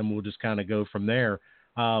 and then we'll just kind of go from there.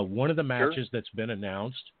 One of the matches that's been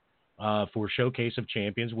announced for Showcase of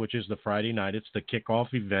Champions, which is the Friday night, it's the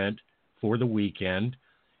kickoff event for the weekend,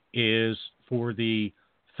 is for the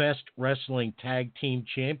Fest Wrestling Tag Team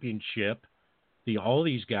Championship. All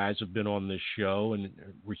these guys have been on this show, and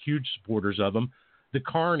we're huge supporters of them. The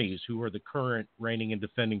Carnies, who are the current reigning and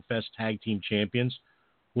defending Fest Tag Team Champions,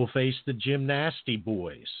 will face the Gymnasty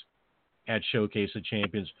Boys at Showcase of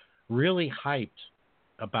Champions. Really hyped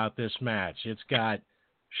about this match. It's got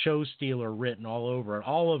Show Stealer written all over it.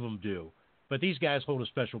 All of them do. But these guys hold a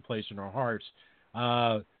special place in our hearts.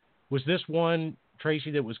 Was this one,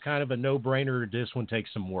 Tracy, that was kind of a no-brainer, or did this one take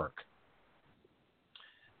some work?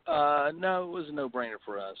 No, it was a no-brainer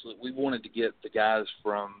for us. We wanted to get the guys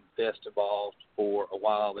from Fest involved for a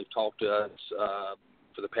while. They've talked to us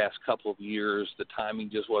for the past couple of years. The timing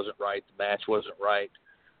just wasn't right. The match wasn't right.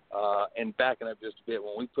 And backing up just a bit,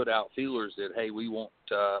 when we put out feelers that, hey, we want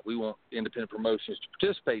independent promotions to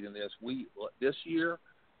participate in this, this year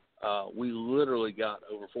we literally got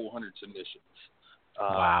over 400 submissions.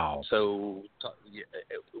 Wow. So,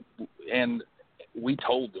 and we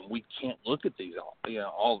told them we can't look at these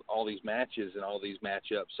all these matches and all these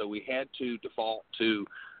matchups. So we had to default to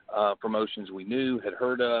promotions we knew, had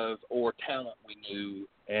heard of, or talent we knew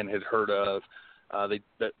and had heard of.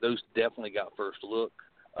 Those definitely got first look.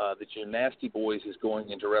 The Gymnasty Boys is going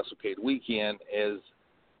into WrestleCade weekend as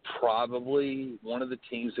probably one of the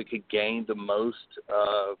teams that could gain the most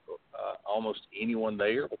of almost anyone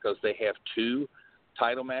there because they have two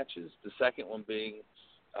title matches. The second one being,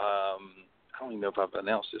 I don't even know if I've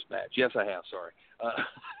announced this match. Yes, I have. Sorry.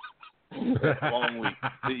 Long week.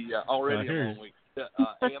 Already a long week. The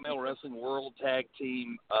AML Wrestling World Tag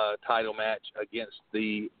Team title match against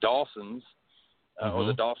the Dawsons, or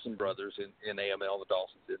the Dawson brothers in AML, the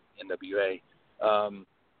Dawsons in NWA.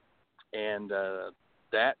 And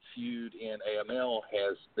that feud in AML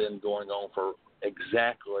has been going on for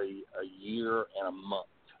exactly a year and a month.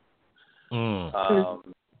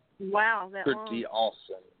 Wow, that pretty long.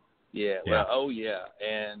 awesome. Yeah. Well, oh yeah,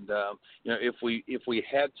 and if we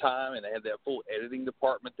had time and they had that full editing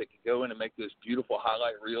department that could go in and make those beautiful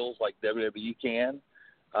highlight reels like WWE can,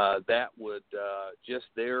 that would just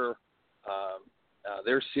their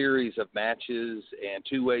series of matches and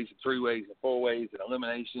 2-ways and 3-ways and 4-ways and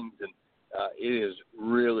eliminations, and it has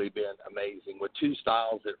really been amazing with two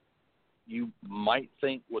styles that you might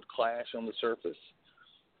think would clash on the surface,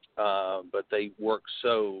 but they work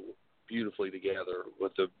so beautifully together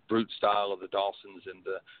with the brute style of the Dawsons and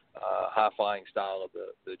the high-flying style of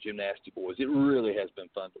the Gymnasty Boys. It really has been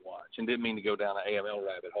fun to watch. And didn't mean to go down an AML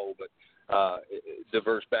rabbit hole, but it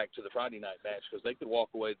diverts back to the Friday night match because they could walk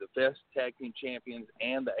away the best tag team champions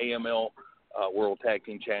and the AML World Tag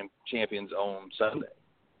Team Champions on Sunday.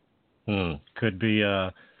 Could be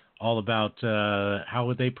all about, how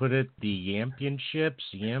would they put it, the Yampionships?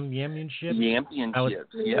 Yampionships? Yampionships,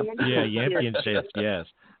 yep. Yeah, Yampionships, yes.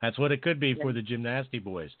 That's what it could be for the Gymnasty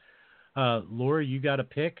Boys. Laura, you got a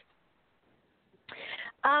pick?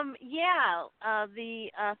 The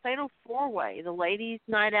Fatal 4-Way, the Ladies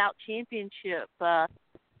Night Out Championship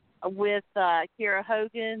with Kiera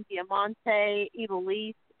Hogan, Diamante,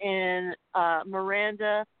 Elise, and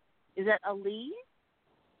Miranda. Is that Elise?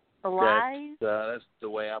 Elise? That's the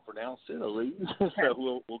way I pronounce it, Elise.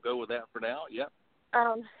 So we'll go with that for now. Yep.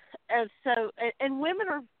 And women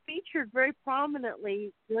are featured very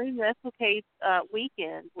prominently during WrestleCade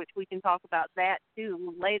weekend, which we can talk about that too a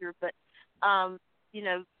little later. But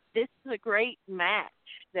this is a great match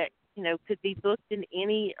that could be booked in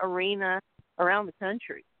any arena around the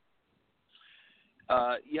country.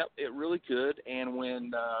 Yep, it really could. And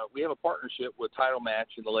when we have a partnership with Title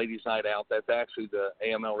Match and the Ladies Night Out, that's actually the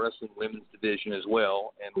AML Wrestling Women's Division as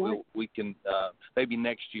well. And we can maybe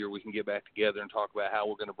next year we can get back together and talk about how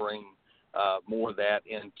we're going to bring more of that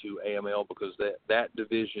into AML, because that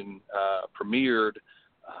division premiered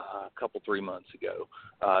a 3 months ago.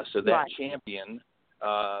 So that champion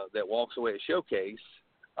that walks away at Showcase,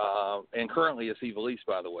 and currently it's Elise,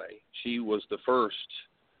 by the way. She was the first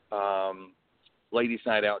Ladies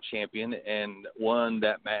Night Out champion and won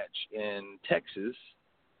that match in Texas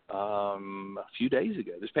a few days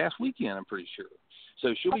ago, this past weekend, I'm pretty sure.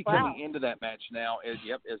 So she'll be coming into that match now as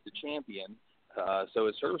the champion. So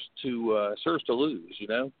it's hers to lose,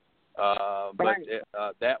 But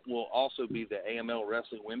that will also be the AML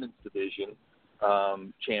Wrestling Women's Division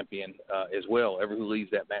champion as well, ever who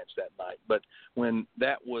leads that match that night. But when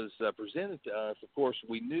that was presented to us, of course,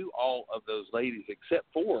 we knew all of those ladies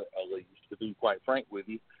except for Elise, to be quite frank with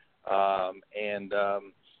you.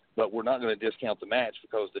 But we're not going to discount the match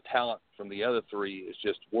because the talent from the other three is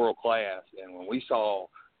just world class. And when we saw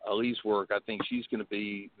Elise work, I think she's going to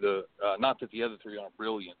be not that the other three aren't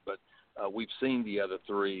brilliant, but we've seen the other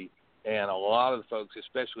three. And a lot of the folks,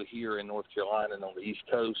 especially here in North Carolina and on the East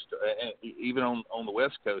Coast, and even on the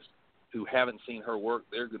West Coast, who haven't seen her work,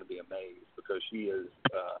 they're going to be amazed because she is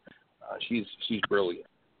she's brilliant.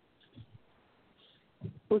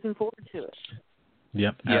 Looking forward to it.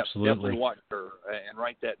 Yep, absolutely. Definitely watch her and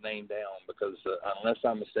write that name down because unless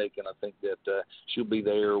I'm mistaken, I think that she'll be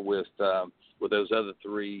there with those other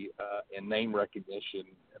three in name recognition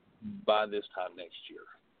by this time next year.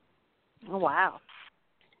 Oh wow.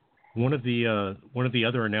 One of the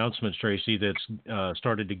other announcements, Tracy, that's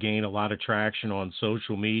started to gain a lot of traction on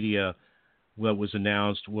social media, what was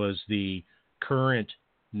announced was the current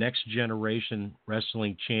Next Generation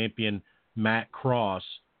Wrestling Champion Matt Cross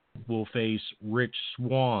will face Rich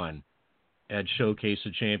Swann at Showcase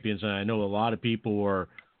of Champions. And I know a lot of people are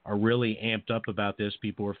really amped up about this.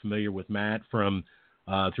 People are familiar with Matt from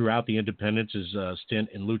throughout the independents, his stint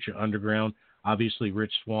in Lucha Underground. Obviously,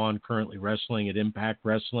 Rich Swann currently wrestling at Impact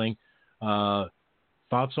Wrestling.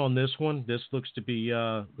 Thoughts on this one? This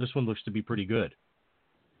one looks to be pretty good.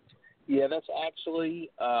 Yeah, that's actually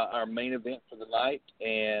our main event for the night,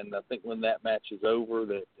 and I think when that match is over,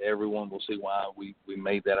 that everyone will see why we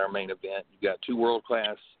made that our main event. You've got two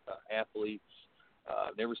world-class athletes.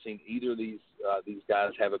 I've never seen either of these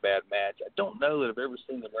guys have a bad match. I don't know that I've ever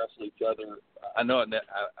seen them wrestle each other. I know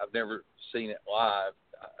I've never seen it live,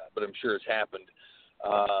 but I'm sure it's happened.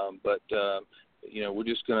 We're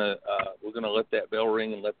just gonna let that bell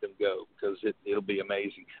ring and let them go because it'll be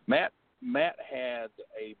amazing. Matt had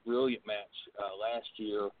a brilliant match last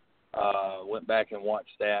year. Went back and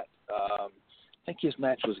watched that. I think his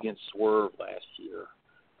match was against Swerve last year,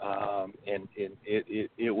 and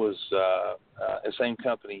it was the same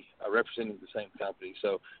company, representing the same company.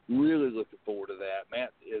 So really looking forward to that.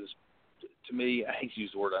 Matt is, to me, I hate to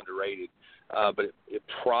use the word underrated, but it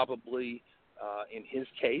probably, in his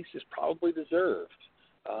case, is probably deserved.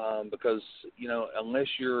 because, unless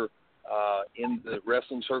you're in the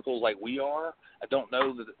wrestling circles like we are, I don't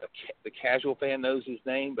know that the casual fan knows his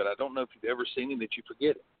name, but I don't know if you've ever seen him that you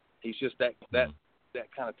forget it. He's just that kind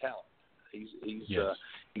of talent. He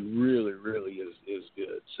really, really is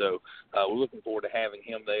good. So we're looking forward to having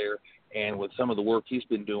him there. And with some of the work he's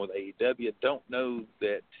been doing with AEW, don't know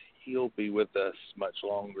that he'll be with us much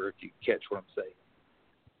longer, if you catch what I'm saying.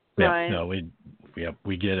 Right. Yeah, no,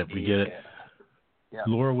 we get it. We get it. Yeah.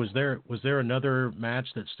 Laura, was there another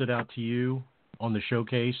match that stood out to you on the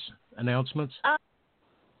showcase announcements?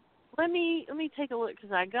 Let me take a look,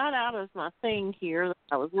 because I got out of my thing here that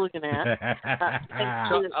I was looking at.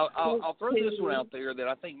 So I'll throw this one out there that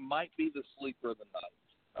I think might be the sleeper of the night.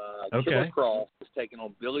 Okay. Killer Cross is taking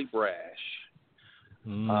on Billy Brash.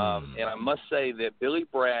 And I must say that Billy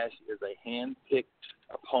Brash is a hand-picked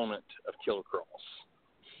opponent of Killer Cross.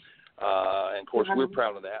 And, of course, we're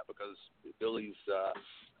proud of that, because Billy's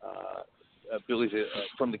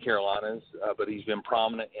from the Carolinas, but he's been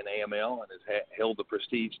prominent in AML and has held the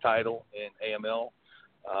prestige title in AML.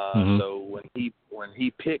 So when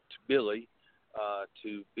he picked Billy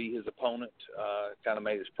to be his opponent, kind of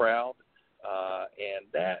made us proud. And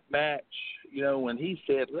that match, when he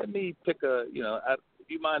said, "Let me pick do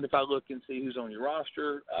you mind if I look and see who's on your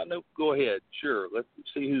roster?" No, go ahead, sure. Let's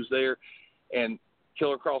see who's there. And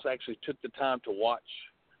Killer Cross actually took the time to watch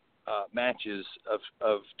matches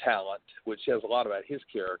of talent, which says a lot about his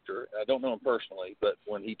character. I don't know him personally, but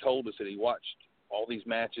when he told us that he watched all these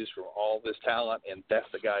matches from all this talent, and that's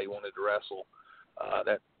the guy he wanted to wrestle,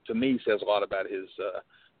 that to me says a lot about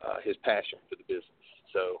his passion for the business.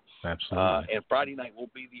 So, absolutely. And Friday night will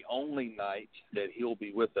be the only night that he'll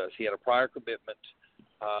be with us. He had a prior commitment,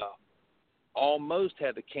 almost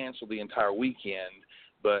had to cancel the entire weekend,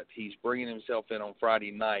 but he's bringing himself in on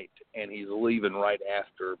Friday night, and he's leaving right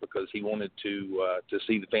after, because he wanted to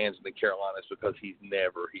see the fans in the Carolinas, because he's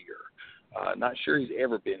never here. Not sure he's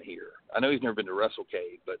ever been here. I know he's never been to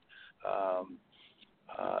WrestleCade, but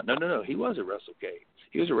no, he was at WrestleCade.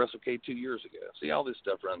 He was at WrestleCade 2 years ago. See, all this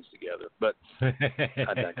stuff runs together, but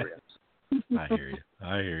I digress. I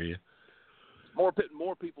hear you. More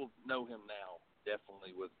people know him now,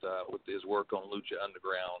 definitely, with his work on Lucha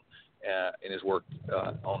Underground and his work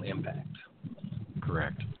on Impact.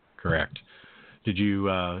 Correct. Did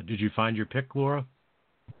you find your pick, Laura?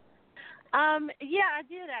 Yeah, I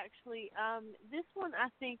did actually. This one I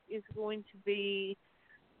think is going to be,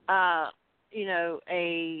 a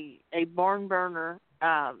barn burner.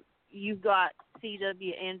 You've got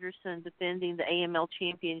C.W. Anderson defending the AML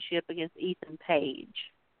championship against Ethan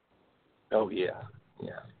Page. Oh yeah.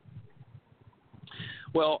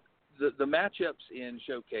 Well, the matchups in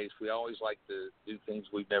Showcase, we always like to do things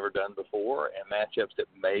we've never done before, and matchups that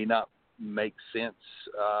may not make sense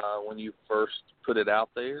when you first put it out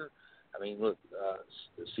there. I mean, look,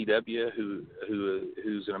 CW,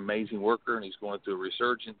 who's an amazing worker, and he's going through a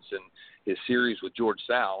resurgence, and his series with George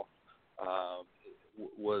South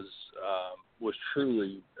was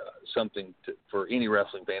truly something for any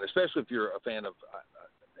wrestling fan, especially if you're a fan of,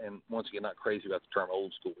 and once again, not crazy about the term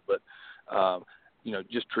old school, but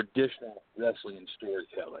just traditional wrestling and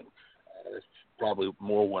storytelling. That's probably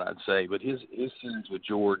more what I'd say. But his series with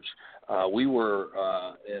George, we were,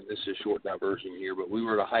 and this is a short diversion here, but we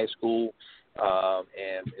were at a high school,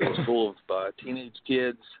 and it was full of teenage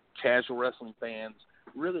kids, casual wrestling fans,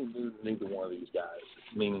 really knew neither one of these guys,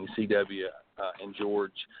 meaning CW and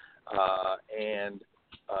George. And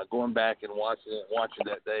going back and watching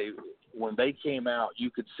that day, when they came out,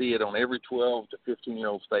 you could see it on every 12 to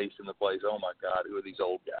 15-year-old face in the place. Oh, my God, who are these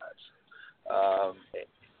old guys?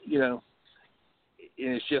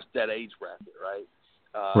 And it's just that age bracket, right?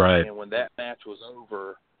 Right. And when that match was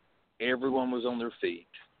over, everyone was on their feet.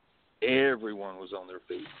 Everyone was on their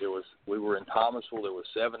feet. We were in Thomasville. There was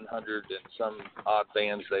 700 and some odd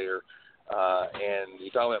fans there. And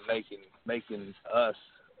you talk about making us,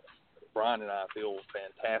 Brian and I, feel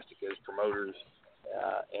fantastic as promoters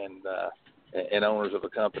and owners of a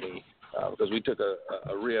company, because we took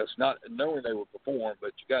a risk, not knowing they would perform,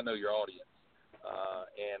 but you got to know your audience.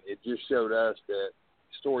 And it just showed us that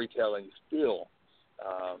storytelling still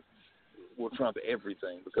will trump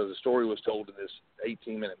everything, because the story was told in this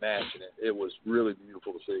 18-minute match, and it was really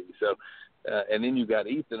beautiful to see. So, and then you got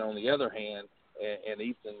Ethan on the other hand, and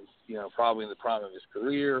Ethan's, probably in the prime of his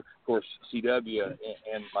career. Of course, CW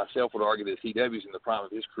and myself would argue that CW's in the prime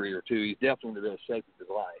of his career too. He's definitely in the best shape of his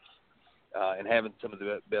life, and having some of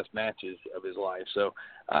the best matches of his life. So,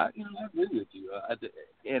 I agree with you.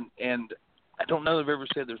 And I don't know if I've ever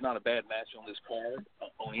said there's not a bad match on this card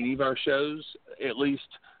on any of our shows, at least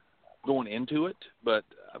going into it. But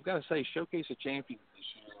I've got to say, Showcase of Champions this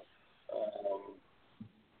year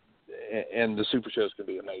and the Super Show is going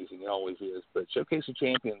to be amazing. It always is. But Showcase of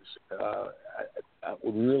Champions, I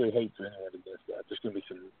would really hate for anyone to miss that. There's going to be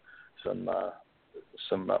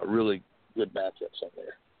some really good matchups on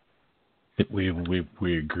there. We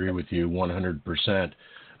agree with you 100%.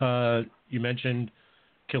 You mentioned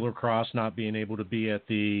Killer Cross not being able to be at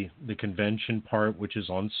the convention part, which is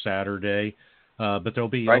on Saturday, but there'll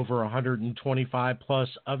be over 125 plus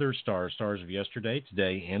other stars of yesterday,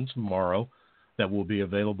 today, and tomorrow that will be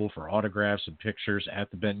available for autographs and pictures at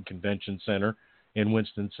the Benton Convention Center in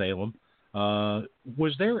Winston-Salem.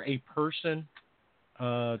 Was there a person,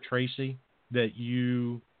 Tracy, that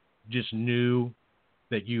you just knew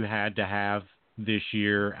that you had to have this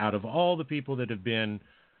year out of all the people that have been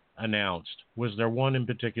announced? Was there one in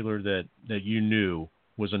particular that you knew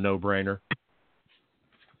was a no-brainer?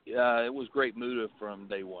 It was Great Muta from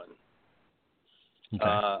day one. Okay.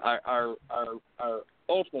 Our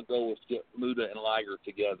ultimate goal was to get Muta and Liger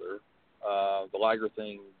together. The Liger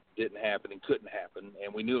thing didn't happen and couldn't happen,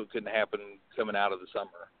 and we knew it couldn't happen coming out of the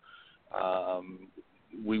summer.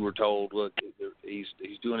 We were told, look, he's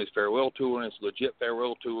doing his farewell tour, and it's a legit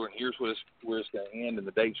farewell tour, and here's where it's going to end, and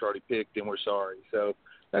the date's already picked, and we're sorry. So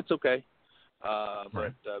that's okay.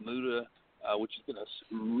 But Muta, which has been a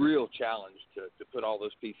real challenge to put all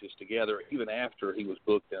those pieces together, even after he was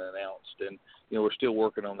booked and announced. And, we're still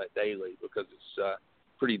working on that daily because it's a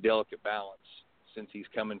pretty delicate balance since he's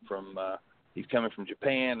coming from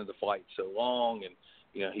Japan and the flight's so long, and,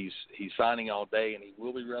 he's signing all day, and he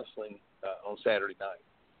will be wrestling on Saturday night.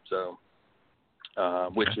 So,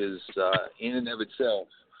 which is in and of itself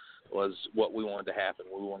was what we wanted to happen.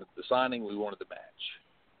 We wanted the signing, we wanted the match.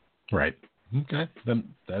 Right. Okay.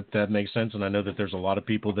 That makes sense, and I know that there's a lot of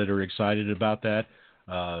people that are excited about that.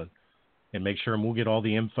 And make sure, and we'll get all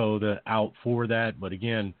the info out for that. But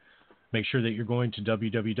again, make sure that you're going to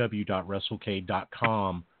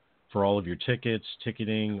www.WrestleCade.com for all of your tickets,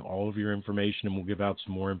 ticketing, all of your information, and we'll give out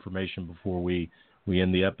some more information before we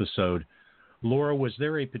end the episode. Laura, was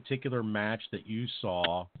there a particular match that you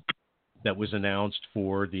saw that was announced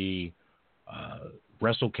for the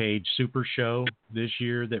WrestleCade Super Show this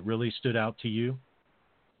year that really stood out to you?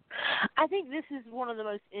 I think this is one of the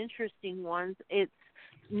most interesting ones. It's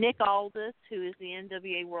Nick Aldis, who is the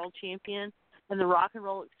NWA World Champion, and the Rock and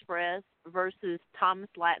Roll Express versus Thomas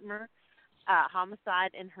Latimer,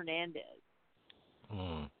 Homicide, and Hernandez.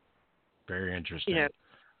 Very interesting.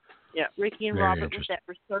 Ricky and Robert, with that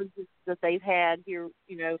resurgence that they've had here,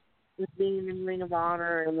 with being in Ring of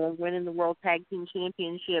Honor and then winning the World Tag Team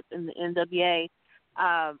Championship in the NWA.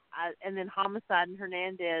 And then Homicide and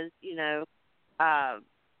Hernandez, who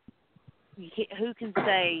can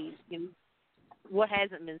say what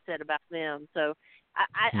hasn't been said about them? So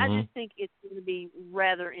I just think it's going to be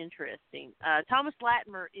rather interesting. Thomas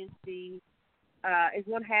Latimer is is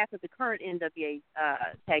one half of the current NWA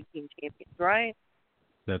Tag Team Champions, right?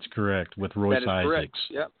 That's correct, with Royce Isaacs.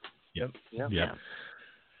 Correct. Yep.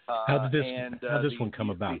 How did this one come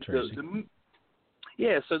about, Tracy?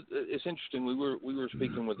 So it's interesting. We were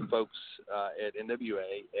speaking with the folks at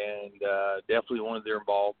NWA, and definitely wanted their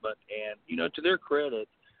involvement. And to their credit,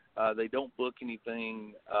 they don't book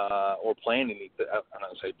anything or plan anything. I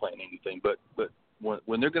don't say plan anything, but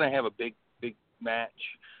when they're going to have a big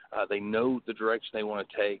match, they know the direction they want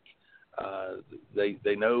to take.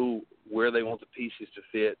 They know where they want the pieces to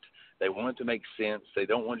fit. They want it to make sense. They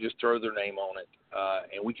don't want to just throw their name on it,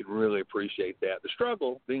 and we can really appreciate that. The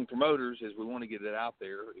struggle, being promoters, is we want to get it out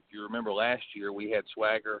there. If you remember last year, we had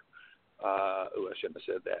Swagger. I shouldn't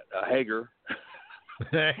have said that. Hager.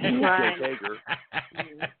 Hager,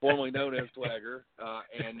 formerly known as Swagger,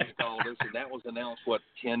 and Nick Aldis, and that was announced,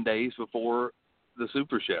 10 days before the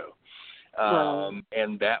Super Show.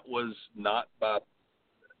 And that was not by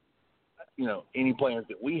any plans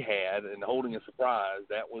that we had and holding a surprise.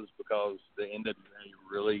 That was because the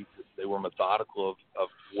NWA they were methodical of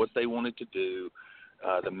what they wanted to do,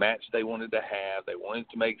 the match they wanted to have. They wanted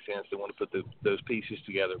to make sense. They wanted to put those pieces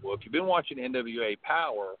together. Well, if you've been watching NWA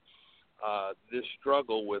Power, this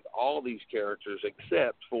struggle with all these characters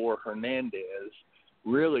except for Hernandez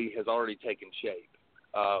really has already taken shape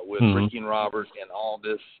with Ricky and Robert and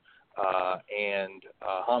Aldis and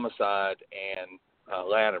Homicide and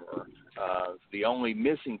Latimer. The only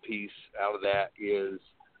missing piece out of that is,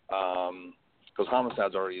 because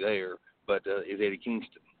Homicide's already there, but is Eddie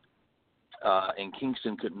Kingston. And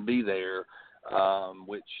Kingston couldn't be there,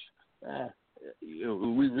 which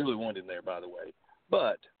we really wanted him there, by the way.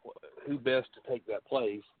 But who best to take that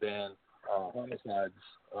place than Homicide's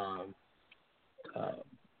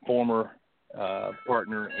former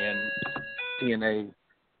partner in TNA?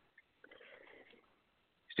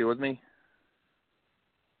 Still with me?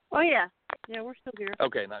 Oh, yeah. Yeah, we're still here.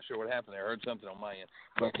 Okay, not sure what happened there. I heard something on my end.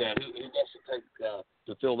 But who wants to take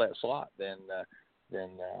to fill that slot than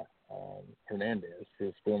Hernandez,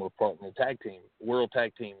 his former partner, world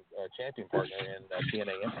tag team champion partner in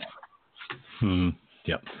TNA Impact.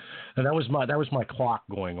 Yep. And that was my clock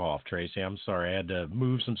going off, Tracy. I'm sorry. I had to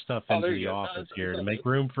move some stuff into the office here to make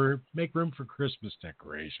room for Christmas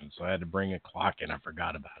decorations. So I had to bring a clock in. I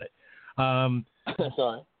forgot about it.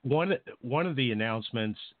 Sorry. One of the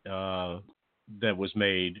announcements that was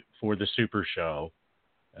made for the Super Show,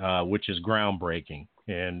 which is groundbreaking,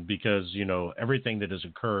 and because everything that has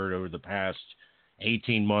occurred over the past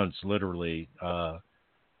 18 months, literally,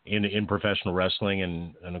 in professional wrestling,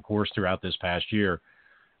 and of course throughout this past year,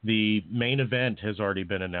 the main event has already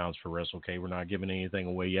been announced for WrestleCade. We're not giving anything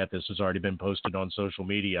away yet. This has already been posted on social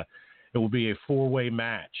media. It will be a 4-way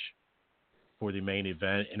match for the main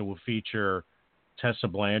event, and it will feature Tessa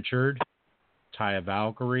Blanchard, Taya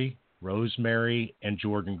Valkyrie, Rosemary, and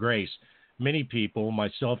Jordynne Grace. Many people,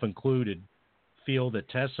 myself included, feel that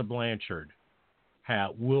Tessa Blanchard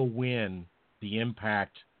will win the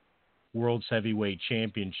Impact World's Heavyweight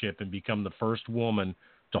Championship and become the first woman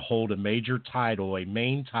to hold a major title, a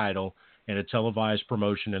main title, in a televised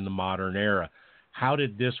promotion in the modern era. How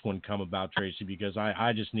did this one come about, Tracy? Because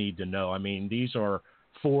I just need to know. I mean, these are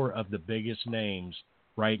 4 of the biggest names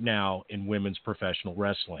right now in women's professional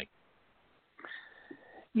wrestling.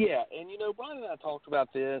 Yeah, and Brian and I talked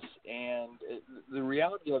about this, and the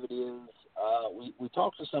reality of it is we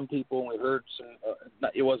talked to some people, and we heard some,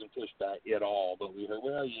 it wasn't pushback at all, but we heard,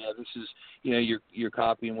 well, yeah, this is, you're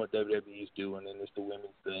copying what WWE is doing, and it's the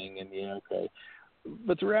women's thing, and yeah, okay.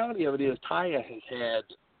 But the reality of it is Taya has had,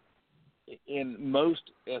 in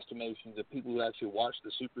most estimations of people who actually watch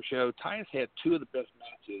the Super Show, Taya's had 2 of the best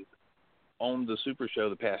matches on the Super Show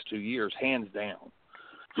the past 2 years, hands down.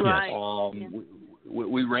 Right.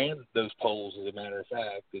 We ran those polls, as a matter of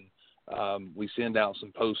fact, and we send out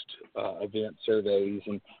some post-event surveys,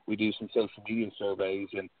 and we do some social media surveys,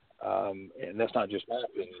 and that's not just my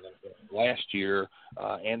opinion. Last year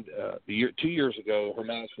and 2 years ago, her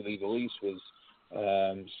match with Ivelisse was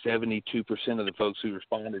 72% of the folks who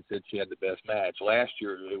responded said she had the best match. Last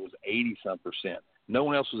year, it was 80-some%. No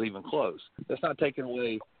one else was even close. That's not taken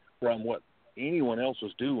away from what anyone else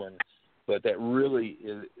was doing, but that really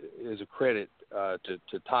is a credit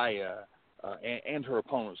to Taya and her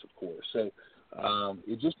opponents, of course. So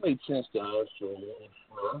it just made sense to us for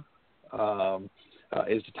her.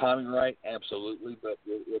 Is the timing right? Absolutely, but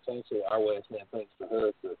it's also our way of saying thanks to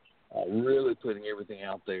her for really putting everything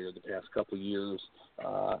out there the past couple of years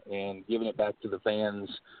and giving it back to the fans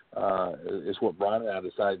is what Brian and I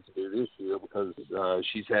decided to do this year, because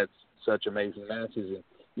she's had such amazing matches. And,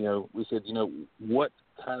 we said, what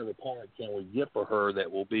kind of opponent can we get for her that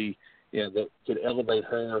will be, that could elevate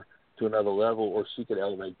her to another level, or she could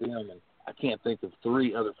elevate them. And I can't think of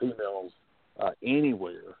 3 other females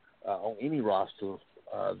anywhere on any roster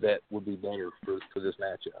that would be better for this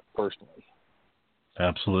matchup, personally.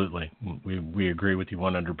 Absolutely. We agree with you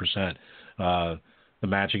 100%. The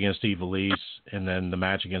match against Ivelisse and then the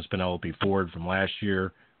match against Penelope Ford from last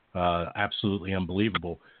year, absolutely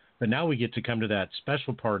unbelievable. But now we get to come to that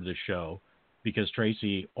special part of the show, because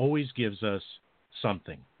Tracy always gives us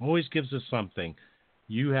something.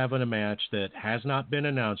 You have a match that has not been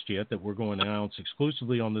announced yet that we're going to announce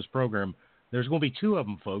exclusively on this program. There's going to be 2 of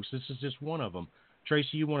them, folks. This is just one of them.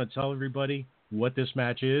 Tracy, you want to tell everybody what this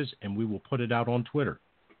match is, and we will put it out on Twitter.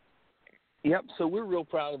 Yep, so we're real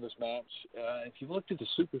proud of this match. If you've looked at the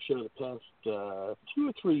Super Show the past 2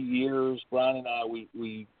 or 3 years, Brian and I,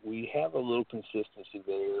 we have a little consistency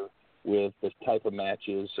there with the type of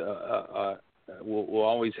matches. We'll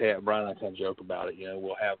always have, Brian and I kind of joke about it,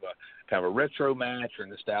 we'll have a kind of a retro match or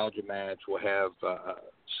nostalgia match. We'll have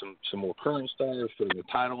some more current stars putting the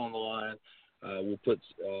title on the line. We'll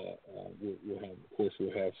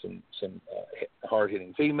have some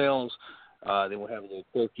hard-hitting females. Then we'll have a little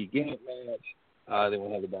quirky gimmick match. Then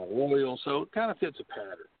we'll have the Battle Royal. So it kind of fits a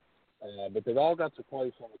pattern. But they've all got their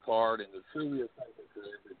place on the card, and they're truly a something for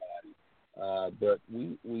everybody. But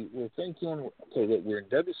we're thinking, okay, that we're in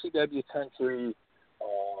WCW country,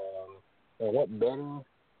 and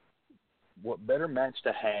what better match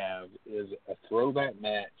to have is a throwback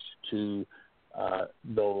match to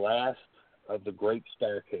the last of the great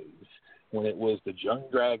Starcades, when it was the Young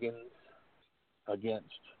Dragons against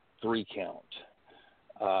 3 Count.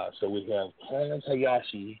 So we have Karen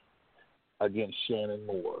Hayashi against Shannon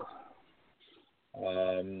Moore.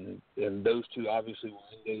 And those 2 obviously were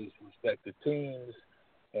in these respective teams,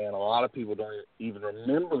 and a lot of people don't even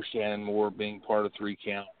remember Shannon Moore being part of 3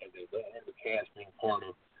 Count, and they don't remember Cass being part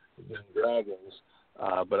of the Young Dragons.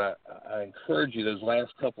 But I encourage you, those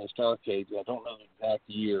last couple of Starrcades, I don't know the exact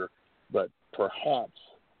year, but perhaps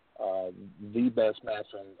the best match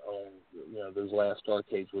on those last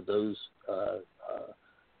Starrcades with those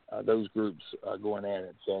groups going at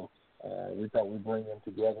it. So we thought we'd bring them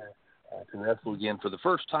together to wrestle again for the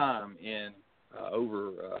first time in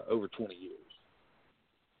over 20 years.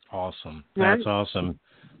 Awesome. That's awesome.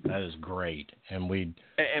 That is great. And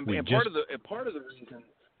part of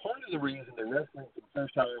the reason they're wrestling for the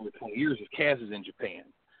first time in over 20 years is Kaz is in Japan.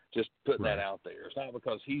 Just putting that out there. It's not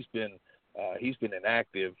because he's been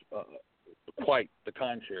inactive. Quite the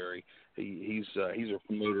contrary. He's a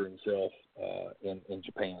promoter himself in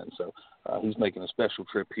Japan. So he's making a special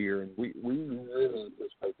trip here, and we really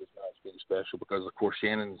anticipate this match being special because, of course,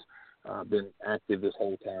 Shannon's been active this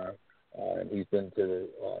whole time, and he's been to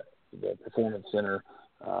the Performance Center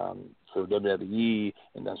for WWE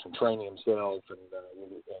and done some training himself, and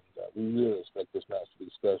we really expect this match to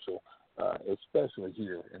be special, especially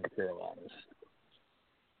here in the Carolinas.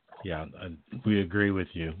 Yeah, we agree with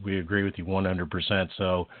you. We agree with you 100%.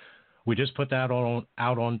 So we just put that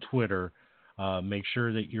out on Twitter. Make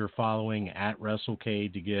sure that you're following at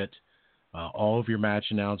WrestleCade to get all of your match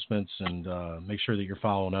announcements, and make sure that you're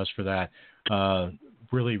following us for that.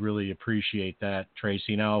 Really, really appreciate that,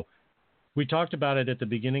 Tracy. Now, we talked about it at the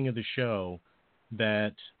beginning of the show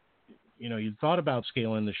that, you thought about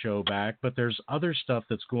scaling the show back, but there's other stuff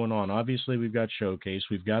that's going on. Obviously, we've got Showcase,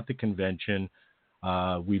 we've got the convention,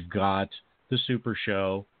 we've got the Super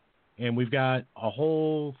Show, and we've got a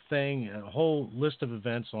whole list of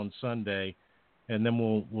events on Sunday, and then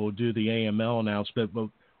we'll do the AML announcement. But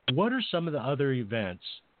what are some of the other events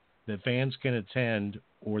that fans can attend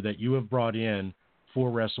or that you have brought in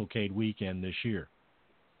for WrestleCade weekend this year?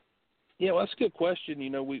 Yeah, well, that's a good question.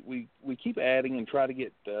 We keep adding and try to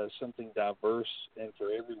get something diverse and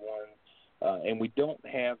for everyone, and we don't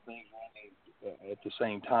have things running at the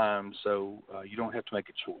same time, so you don't have to make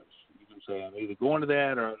a choice. You can say, I'm either going to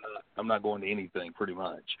that or I'm not going to anything, pretty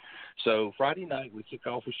much. So Friday night we kick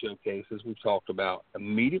off with Showcase, as we've talked about.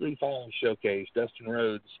 Immediately following Showcase, Dustin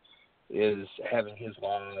Rhodes is having his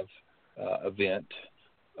live event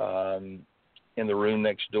in the room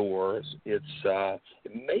next door. It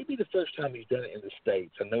may be the first time he's done it in the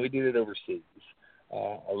States. I know he did it overseas.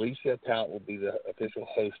 Alicia Tout will be the official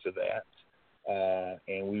host of that.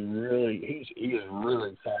 And he is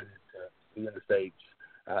really excited to be in the States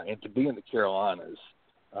and to be in the Carolinas,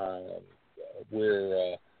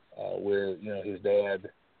 where his dad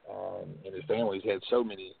and his family's had so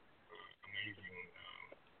many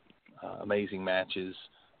amazing matches.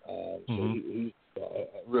 So I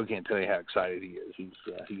really can't tell you how excited he is.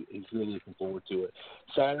 He's really looking forward to it.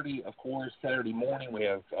 Saturday morning we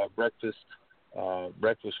have breakfast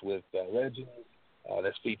with legends.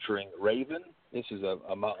 That's featuring Raven. This is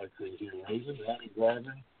a Motley Crue here. Raven, Ronnie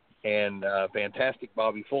Garvin, and fantastic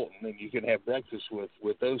Bobby Fulton. And you can have breakfast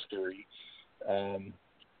with those three.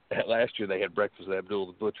 Last year they had breakfast with Abdullah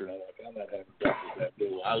the Butcher, and I'm not having breakfast with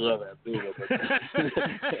Abdullah. I love Abdullah.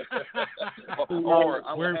 Or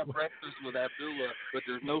I want to have breakfast with Abdullah, but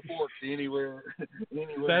there's no forks anywhere.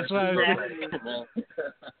 That's what I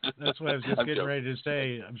was just getting ready to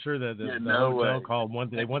say. I'm sure that the hotel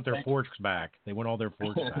called they want their forks back. They want all their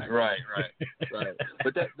forks back. Right.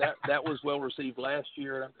 But that was well received last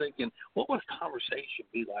year, and I'm thinking, what would a conversation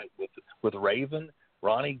be like with Raven,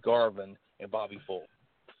 Ronnie Garvin, and Bobby Fulton?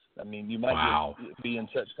 I mean, you might be in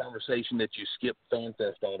such conversation that you skip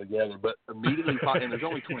FanFest altogether, but immediately, and there's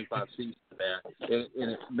only 25 seats in that,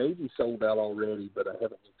 and it may be sold out already, but I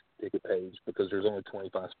haven't looked at the ticket page because there's only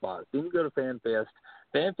 25 spots. Then you go to FanFest.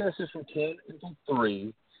 FanFest is from 10 until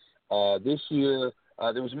 3. This year,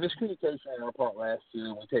 there was a miscommunication on our part last year,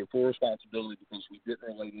 and we take full responsibility because we didn't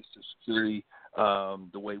relate this to security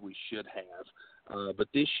the way we should have. But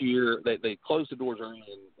this year, they closed the doors early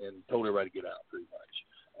and told everybody to get out pretty much.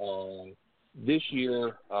 This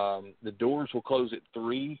year, the doors will close at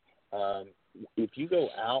 3. If you go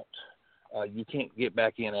out, you can't get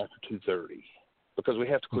back in after 2:30 because we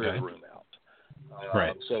have to clear the room out.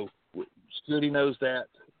 Right. So security knows that,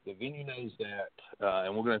 the venue knows that,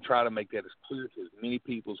 and we're going to try to make that as clear to as many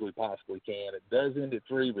people as we possibly can. It does end at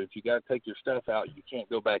 3, but if you got to take your stuff out, you can't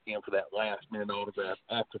go back in for that last minute autograph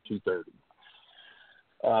after 2:30.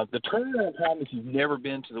 The turnaround time, if you've never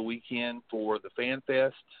been to the weekend for the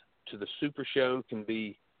FanFest to the Super Show, can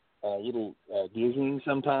be a little dizzying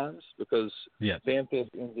sometimes because FanFest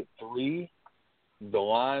ends at 3. The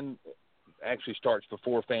line actually starts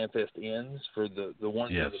before FanFest ends for the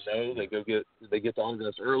ones that know. They get the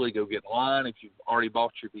autographs early, go get in line. If you've already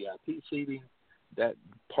bought your VIP seating, that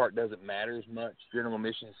part doesn't matter as much. General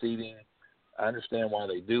admission seating, I understand why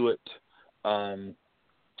they do it.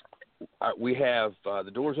 We have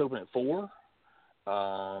the doors open at 4,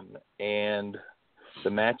 and the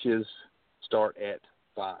matches start at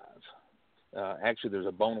 5. Actually, there's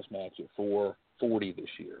a bonus match at 4:40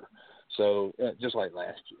 this year. So just like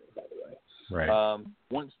last year, by the way. Right.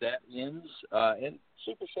 Once that ends, and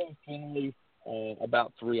Super Show is generally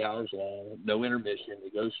about 3 hours long, no intermission.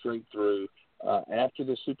 It goes straight through. After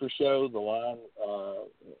the Super Show, the line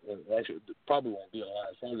actually probably won't be a line.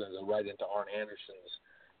 It's probably going to go right into Arn Anderson's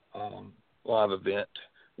live event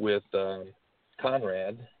with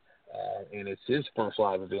Conrad, and it's his first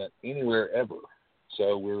live event anywhere ever.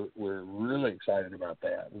 So we're really excited about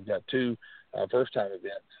that. We've got 2 first-time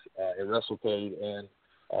events at WrestleCade and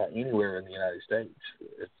anywhere in the United States.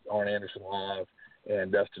 It's Arn Anderson live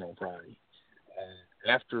and Dustin on Friday.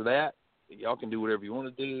 After that, y'all can do whatever you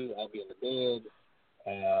want to do. I'll be in the bed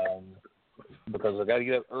because I got to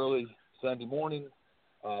get up early Sunday morning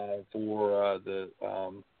for the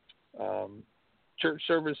church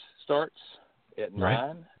service starts at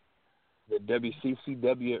 9. The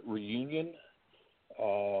WCCW reunion,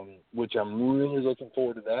 which I'm really looking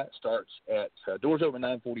forward to. That starts at doors open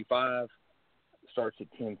 9:45. Starts at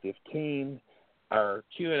 10:15. Our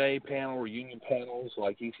Q&A panel, reunion panels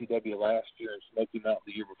like ECW last year and Smoky Mountain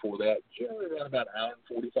the year before that, generally around about an hour and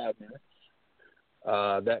 45 minutes.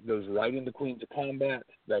 That goes right into Queens of Combat.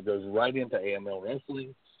 That goes right into AML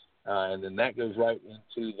Wrestling. And then that goes right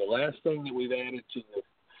into the last thing that we've added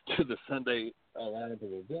to the Sunday lineup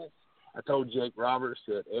of events. I told Jake Roberts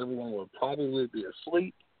that everyone would probably be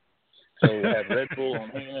asleep, so we have Red Bull on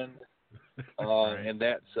hand. And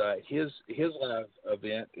that's his live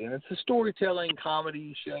event, and it's a storytelling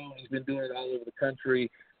comedy show. He's been doing it all over the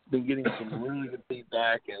country. Been getting some really good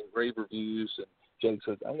feedback and rave reviews. And Jake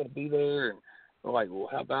said, "I'm going to be there." And we're like, "Well,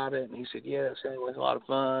 how about it?" And he said, "Yeah, it's a lot of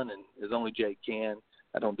fun." And as only Jake can.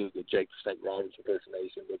 I don't do a good Jake Snake Roberts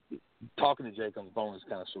impersonation, but talking to Jake on the phone is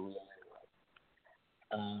kind of surreal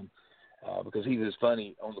anyway. Because he's as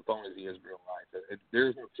funny on the phone as he is in real life.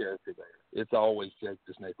 There's no character there. It's always Jake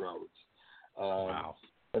the Snake Roberts. Wow.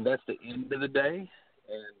 And that's the end of the day.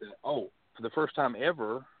 And, for the first time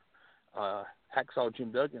ever, Hacksaw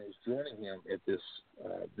Jim Duggan is joining him at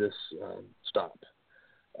this stop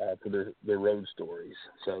for their road stories.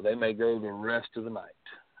 So they may go the rest of the night.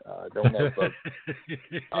 Don't know, folks.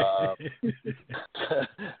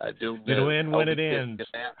 I do know. It'll end when it ends.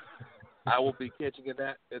 I will be catching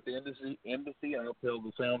that at the embassy. I'll tell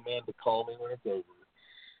the sound man to call me when it's over.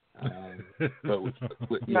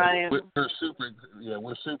 We're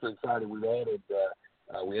super excited. We added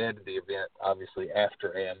the event obviously after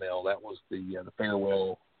AML. That was the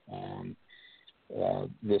farewell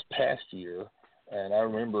this past year, and I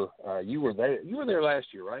remember you were there. You were there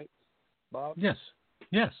last year, right, Bob? Yes.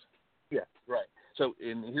 Yeah, right. So,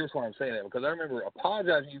 and here's why I'm saying that, because I remember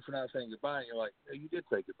apologizing to you for not saying goodbye, and you're like, "No, you did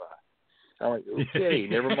say goodbye." I'm like, "Okay,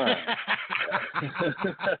 never mind."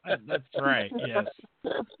 That's right. Yes.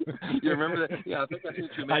 You remember that? Yeah, I think I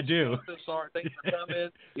sent you a message. I do. I'm so sorry. Thanks for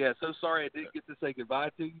coming. Yeah, so sorry I didn't get to say goodbye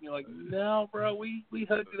to you. And you're like, "No, bro, we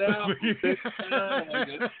hugged it out. We took the time." I'm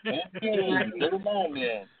like, "Okay, never mind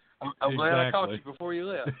then." I'm glad I caught you before you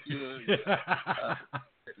left.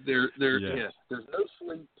 There's no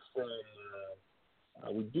sleep from.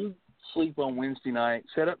 We do sleep on Wednesday night.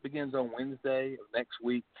 Setup begins on Wednesday of next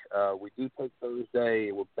week. We do take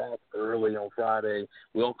Thursday. We're back early on Friday.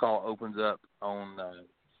 Will call opens up on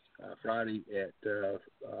Friday at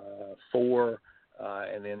 4,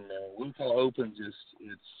 and then Will call opens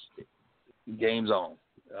it's games on.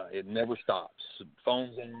 It never stops.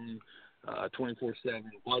 Phones on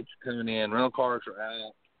 24/7. Flights are coming in. Rental cars are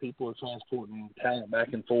out. People are transporting talent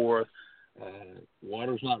back and forth.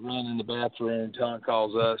 Water's not running in the bathroom. Talent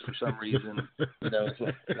calls us for some reason. It's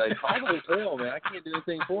like, call the hotel, man. I can't do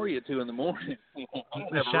anything for you at 2 a.m.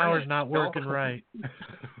 The shower's not working right.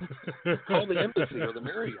 Call the embassy or the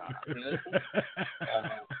Marriott.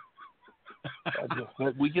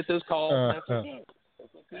 We get those calls. And that's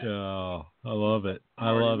okay. Oh, I love it. I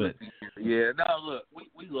love it. Yeah, no, look,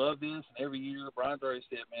 we love this, and every year Brian's already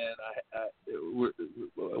said, "Man,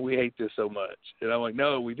 we hate this so much," and I'm like,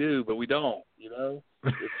 "No, we do, but we don't."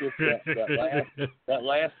 It's just that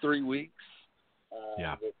last 3 weeks.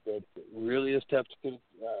 That really is tough to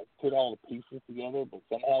put all the pieces together, but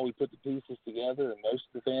somehow we put the pieces together, and most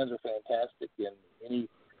of the fans are fantastic. And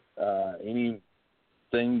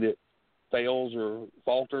anything that fails or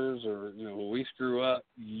falters or we screw up,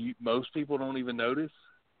 most people don't even notice.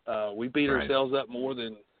 We beat ourselves up more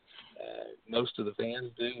than most of the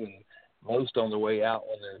fans do, and most on their way out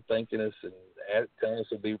when they're thanking us and telling us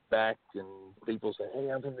to be back. And people say, "Hey,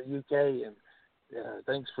 I'm from the UK," and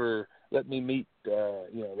thanks for letting me meet,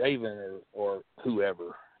 Raven or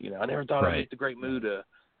whoever. I never thought I'd meet the Great Muta.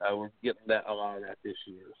 We're getting a lot of that this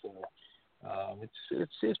year. So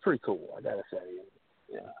it's pretty cool, I got to say.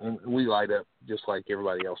 Yeah, and we light up just like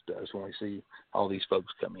everybody else does when we see all these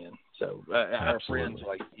folks come in. So our friends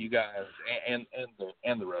like you guys and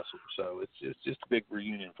the wrestlers. So it's just a big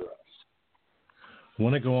reunion for us.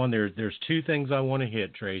 Want to go on there? There's two things I want to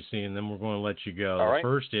hit, Tracy, and then we're going to let you go. All right. The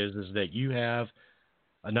first is that you have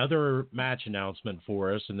another match announcement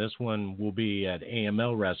for us, and this one will be at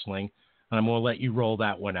AML Wrestling, and I'm going to let you roll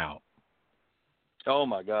that one out. Oh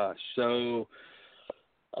my gosh! So.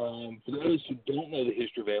 For those who don't know the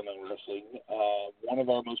history of AML Wrestling, one of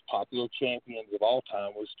our most popular champions of all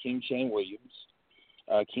time was King Shane Williams.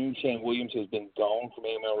 King Shane Williams has been gone from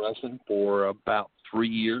AML Wrestling for about 3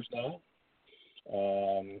 years now.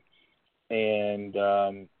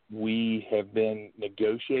 We have been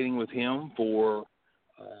negotiating with him for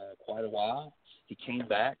quite a while. He came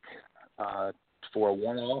back for a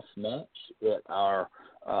one-off match at our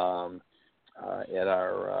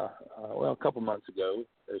a couple months ago.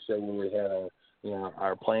 They said when we had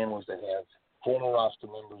our plan was to have former roster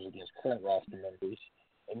members against current roster members,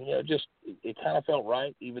 and it kind of felt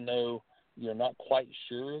right, even though you're not quite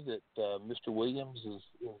sure that Mr. Williams is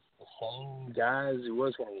the same guy as he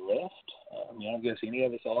was when he left. I don't guess any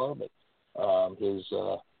of us are, but his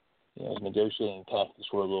negotiating tactics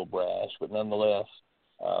were a little brash, but nonetheless,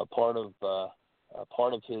 part of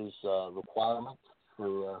his requirement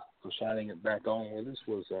for signing it back on with us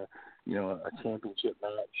was a championship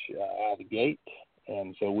match out of the gate,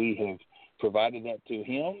 and so we have provided that to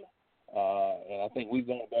him, and I think we've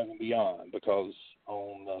gone above and beyond because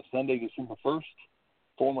on Sunday, December 1st,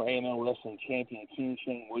 former AML Wrestling champion King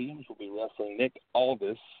Shane Williams will be wrestling Nick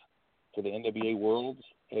Aldis for the NWA World's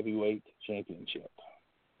Heavyweight Championship.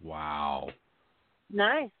 Wow.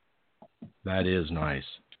 Nice. That is nice.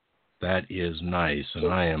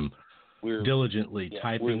 And I am diligently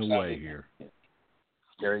typing away here.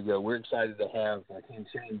 There you go. We're excited to have King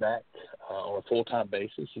Shane back on a full-time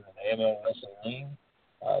basis in an AML Wrestling ring.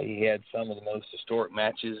 He had some of the most historic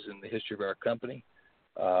matches in the history of our company.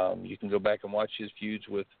 You can go back and watch his feuds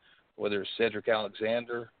with whether it's Cedric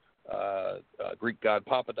Alexander, Greek God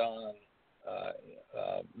Papadon,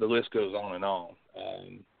 the list goes on and on.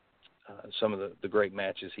 Some of the great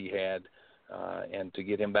matches he had, and to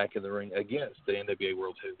get him back in the ring against the NWA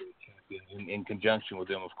World Heavyweight Champion in conjunction with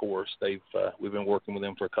them, of course. We've been working with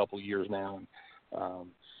them for a couple of years now, and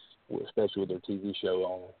especially with their TV show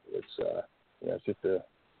on. It's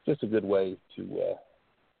just a good way to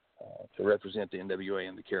represent the NWA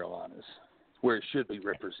in the Carolinas, where it should be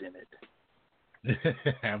represented.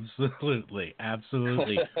 Absolutely.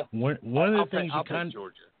 One of the things I'll take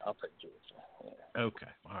Georgia. Yeah.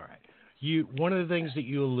 Okay, all right. One of the things that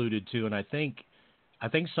you alluded to, and I think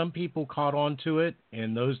some people caught on to it,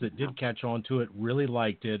 and those that did catch on to it really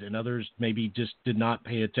liked it, and others maybe just did not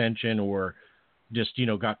pay attention or just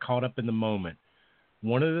got caught up in the moment.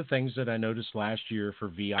 One of the things that I noticed last year for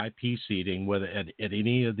VIP seating, whether at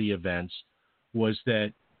any of the events, was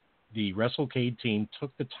that the WrestleCade team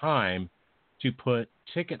took the time to put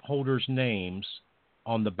ticket holders' names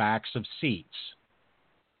on the backs of seats.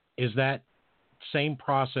 Is that same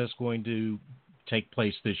process going to take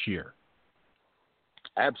place this year?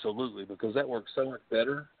 Absolutely, because that works so much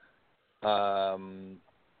better.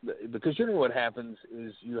 Because what happens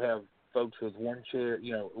is you have folks with one chair,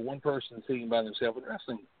 one person sitting by themselves, and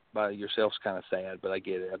wrestling by yourself's kind of sad, but I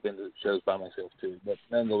get it. I've been to shows by myself too, but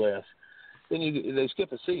nonetheless, then they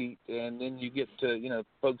skip a seat, and then you get to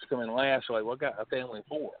folks come in last, like, well, I got a family of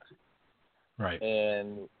four, right?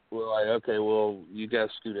 And we're like, okay, well, you guys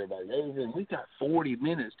scoot everybody over, and we've got 40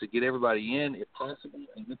 minutes to get everybody in, if possible,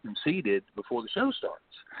 and get them seated before the show starts.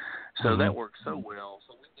 So that works so well.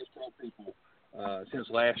 So we just tell people, since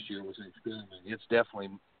last year was an experiment, it's definitely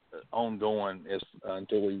ongoing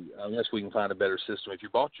unless we can find a better system. If you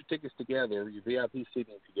bought your tickets together, your VIP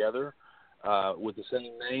seating together, with the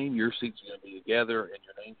same name, your seats are going to be together, and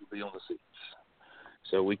your names will be on the seats.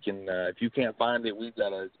 So we can, if you can't find it, we've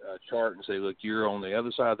got a chart and say, look, you're on the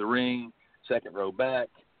other side of the ring, second row back,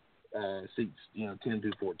 seats, 10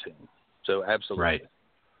 to 14. So absolutely. Right.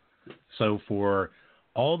 So for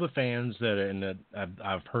all the fans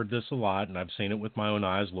I've heard this a lot, and I've seen it with my own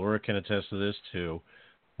eyes. Laura can attest to this too.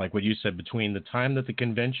 Like what you said, between the time that the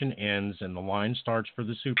convention ends and the line starts for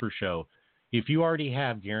the Super Show, if you already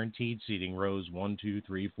have guaranteed seating, rows 1, 2,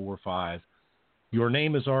 3, 4, 5, your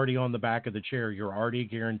name is already on the back of the chair. You're already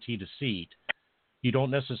guaranteed a seat. You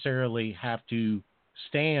don't necessarily have to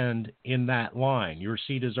stand in that line. Your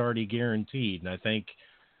seat is already guaranteed. And I think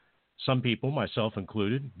some people, myself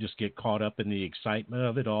included, just get caught up in the excitement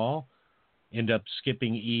of it all, end up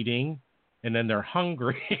skipping eating, and then they're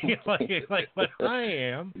hungry like what I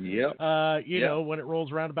am. Yep. You know, when it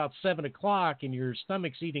rolls around about 7 o'clock and your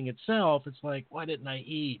stomach's eating itself, it's like, why didn't I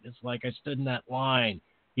eat? It's like I stood in that line.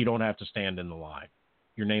 You don't have to stand in the line.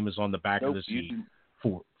 Your name is on the back of the seat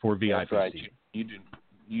for VIP that's right. seat.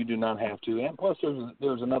 You do not have to. And plus,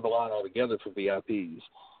 there's another line altogether for VIPs.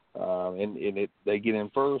 They get in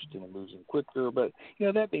first and it moves in quicker. But, you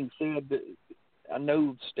know, that being said, I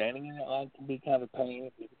know standing in that line can be kind of a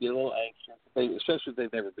pain. You can get a little anxious, especially if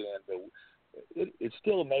they've never been. But it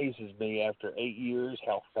still amazes me after 8 years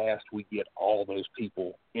how fast we get all those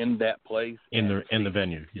people in that place. In the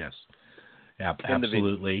venue, yes.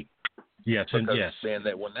 Absolutely. Yes, because, man,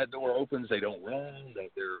 that when that door opens, they don't run.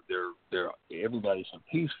 They're everybody's so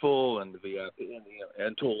peaceful, and the VIP. And, you know,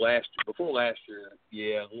 before last year,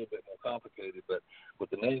 a little bit more complicated. But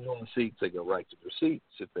with the names on the seats, they go right to their seats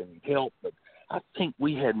if they need help. But I think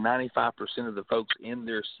we had 95% of the folks in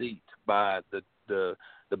their seat by the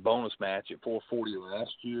bonus match at 4:40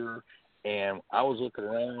 last year, and I was looking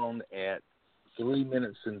around at 3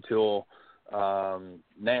 minutes until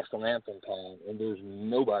national anthem time, and there's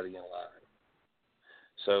nobody in line.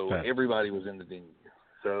 So everybody was in the venue.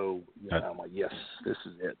 So I'm like, yes, this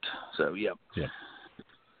is it. So yeah.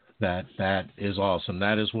 That is awesome.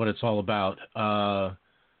 That is what it's all about.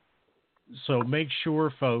 So make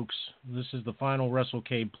sure, folks, this is the final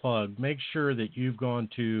WrestleCade plug. Make sure that you've gone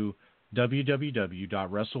to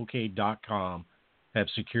www.wrestlecade.com, have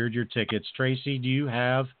secured your tickets. Tracy, do you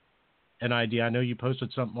have an idea? I know you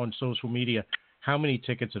posted something on social media. How many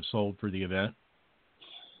tickets have sold for the event?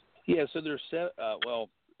 Yeah, so there's well,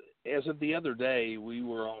 as of the other day, we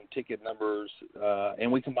were on ticket numbers,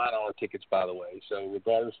 and we combine all our tickets, by the way. So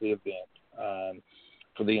regardless of the event,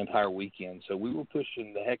 for the entire weekend. So we were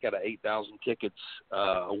pushing the heck out of 8,000 tickets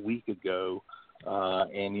a week ago,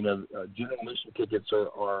 and you know, general admission tickets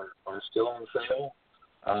are still on sale.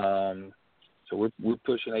 So we're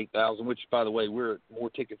pushing 8,000, which, by the way, we're at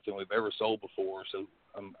more tickets than we've ever sold before. So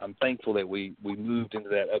I'm thankful that we moved into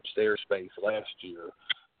that upstairs space last year,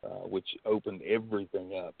 which opened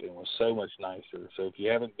everything up and was so much nicer. So if you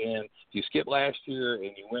haven't been, if you skipped last year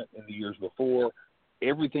and you went in the years before,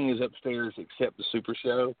 everything is upstairs except the Super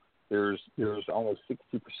Show. There's almost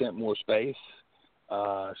 60% more space.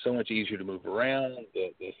 So much easier to move around.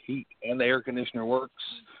 The heat and the air conditioner works.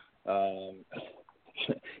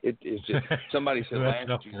 It's just, somebody said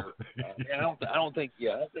last year. I don't think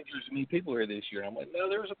there's as many people here this year. I'm like, no,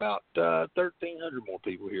 there's about 1,300 more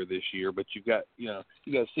people here this year, but you got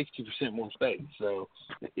 60% more space. So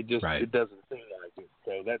it just it doesn't seem like it.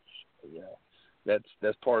 So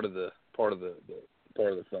that's part of the fun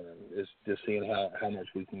is just seeing how much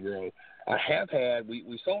we can grow.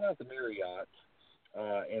 We sold out the Marriott,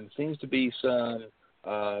 and seems to be some.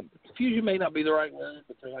 Confusion may not be the right word,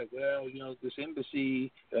 but they're like, well, you know, this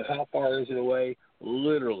embassy, how far is it away?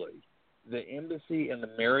 Literally, the embassy and the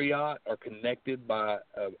Marriott are connected by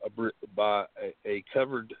a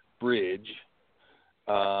covered bridge.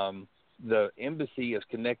 The embassy is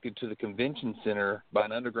connected to the convention center by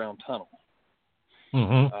an underground tunnel.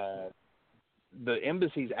 Mm-hmm. The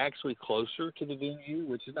embassy is actually closer to the venue,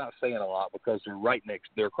 which is not saying a lot because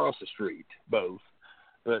they're across the street, both.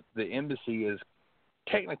 But the embassy is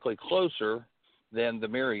technically closer than the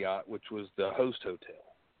Marriott, which was the host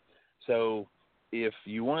hotel. So if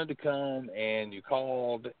you wanted to come and you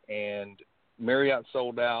called and Marriott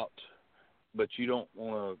sold out, but you don't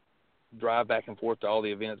want to drive back and forth to all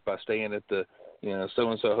the events by staying at the,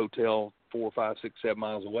 so-and-so hotel 4, 5, 6, 7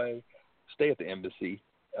 miles away, stay at the embassy.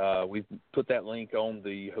 We've put that link on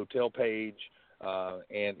the hotel page,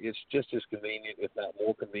 and it's just as convenient, if not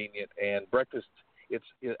more convenient. And breakfast,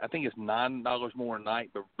 I think it's $9 more a night,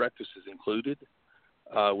 but breakfast is included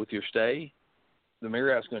with your stay. The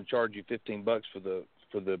Marriott's going to charge you $15 for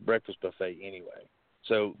the breakfast buffet anyway.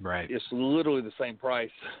 So It's literally the same price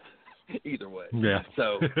either way. Yeah.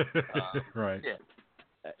 So right. Yeah.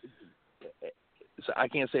 So I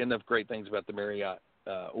can't say enough great things about the Marriott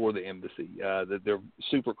or the embassy. They're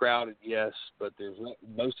super crowded, yes, but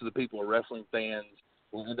most of the people are wrestling fans.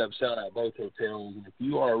 We'll end up selling out both hotels. And if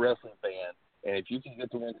you are a wrestling fan, and if you can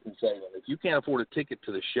get to Winston-Salem, if you can't afford a ticket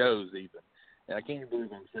to the shows even, and I can't even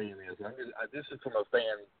believe I'm saying this. This is from a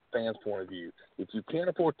fan's point of view. If you can't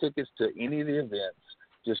afford tickets to any of the events,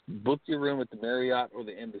 just book your room at the Marriott or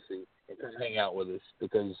the embassy and come hang out with us,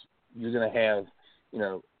 because you're going to have,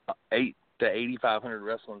 8 to 8,500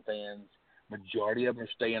 wrestling fans. Majority of them are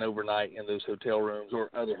staying overnight in those hotel rooms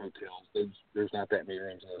or other hotels. There's not that many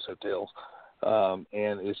rooms in those hotels,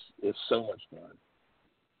 and it's so much fun.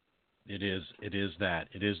 It is that.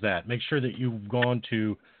 It is that. Make sure that you've gone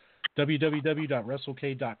to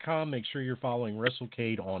www.WrestleCade.com. Make sure you're following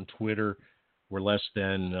WrestleCade on Twitter. We're less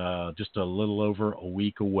than just a little over a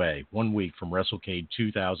week away, 1 week from WrestleCade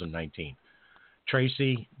 2019.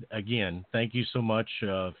 Tracy, again, thank you so much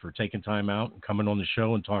for taking time out and coming on the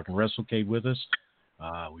show and talking WrestleCade with us.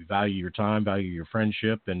 We value your time, value your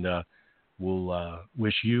friendship, and we'll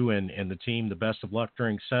wish you and the team the best of luck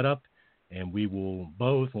during setup. And we will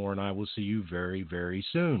both, Laura and I, will see you very, very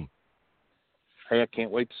soon. Hey, I can't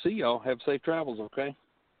wait to see y'all. Have safe travels, okay?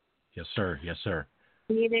 Yes, sir. Yes, sir.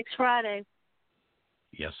 See you next Friday.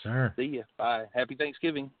 Yes, sir. See ya. Bye. Happy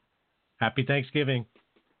Thanksgiving. Happy Thanksgiving.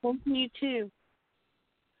 Thank you, too.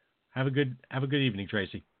 Have a good evening,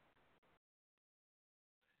 Tracy.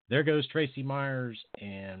 There goes Tracy Myers,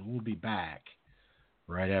 and we'll be back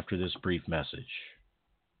right after this brief message.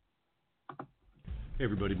 Hey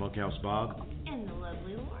everybody, Monkhouse Bob. And the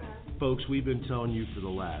lovely Laura. Folks, we've been telling you for the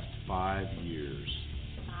last 5 years.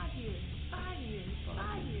 5 years, 5 years,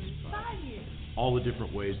 5 years, 5 years. All the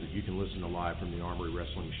different ways that you can listen to Live from the Armory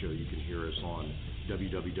Wrestling Show. You can hear us on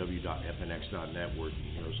www.fnx.net, where you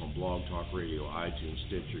can hear us on Blog Talk Radio, iTunes,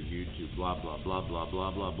 Stitcher, YouTube, blah, blah, blah, blah, blah,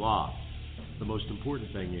 blah, blah. The most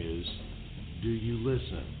important thing is, do you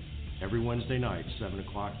listen? Every Wednesday night, 7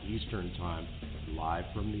 o'clock Eastern Time, Live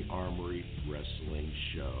from the Armory Wrestling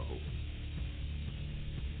Show.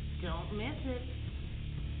 Don't miss it.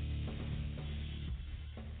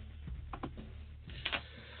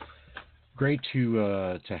 Great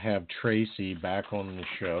to have Tracy back on the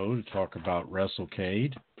show to talk about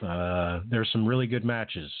WrestleCade. There's some really good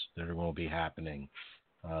matches that are going to be happening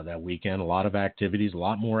that weekend. A lot of activities, a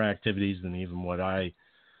lot more activities than even what I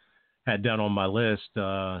had done on my list.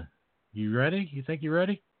 You ready? You think you're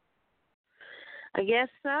ready? I guess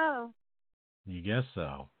so. You guess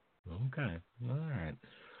so. Okay. All right.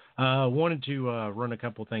 Wanted to run a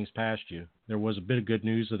couple things past you. There was a bit of good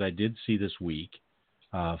news that I did see this week.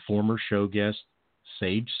 Former show guest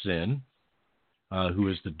Sage Sin, who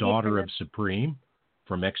is the daughter of Supreme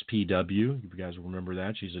from XPW. If you guys remember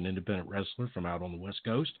that, she's an independent wrestler from out on the West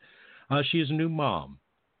Coast. She is a new mom.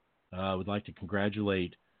 I would like to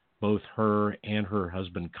congratulate both her and her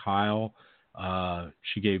husband Kyle.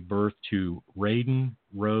 She gave birth to Raiden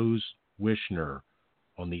Rose Wishner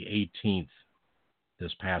on the 18th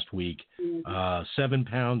this past week. 7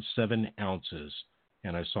 pounds, 7 ounces.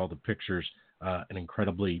 And I saw the pictures. An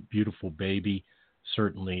incredibly beautiful baby.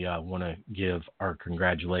 Certainly want to give our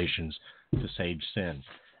congratulations to Sage Sin.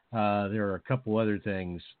 There are a couple other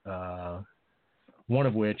things, one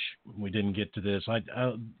of which we didn't get to this.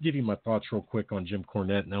 I'll give you my thoughts real quick on Jim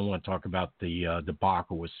Cornette, and I want to talk about the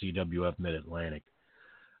debacle with CWF Mid-Atlantic.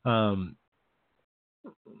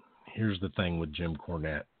 Here's the thing with Jim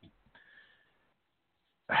Cornette.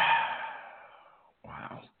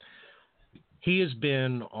 Wow. He has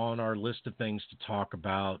been on our list of things to talk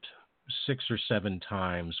about 6 or 7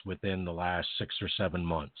 times within the last 6 or 7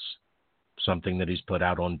 months. Something that he's put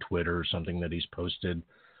out on Twitter, something that he's posted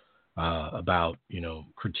about,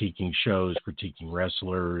 critiquing shows, critiquing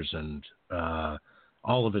wrestlers, and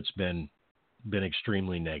all of it's been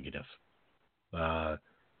extremely negative.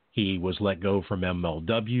 He was let go from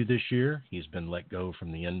MLW this year. He's been let go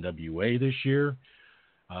from the NWA this year.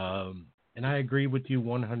 And I agree with you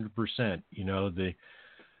 100%.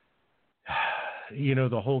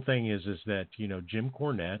 The whole thing is that, Jim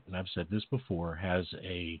Cornette, and I've said this before, has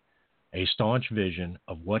a staunch vision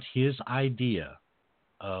of what his idea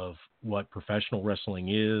of what professional wrestling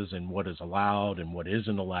is and what is allowed and what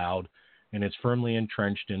isn't allowed. And it's firmly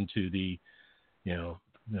entrenched into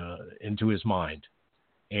into his mind.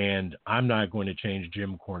 And I'm not going to change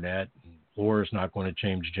Jim Cornette. Laura's not going to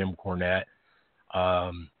change Jim Cornette.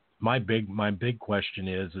 My big question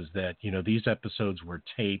is that, these episodes were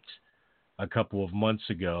taped a couple of months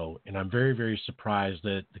ago, and I'm very, very surprised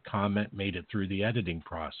that the comment made it through the editing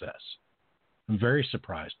process. I'm very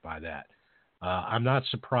surprised by that. I'm not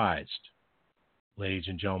surprised, ladies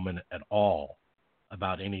and gentlemen, at all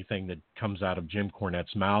about anything that comes out of Jim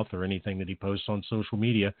Cornette's mouth or anything that he posts on social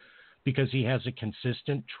media, because he has a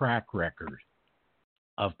consistent track record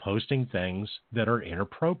of posting things that are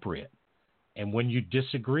inappropriate. And when you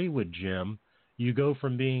disagree with Jim, you go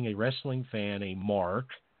from being a wrestling fan, a mark,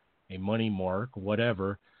 a money mark,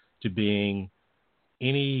 whatever, to being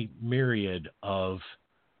any myriad of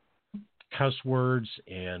cuss words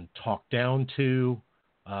and talk down to,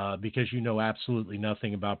 because you know absolutely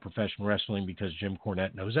nothing about professional wrestling, because Jim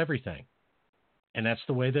Cornette knows everything. And that's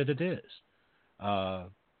the way that it is.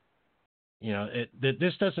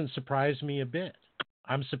 This doesn't surprise me a bit.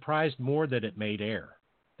 I'm surprised more that it made air.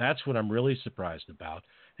 That's what I'm really surprised about.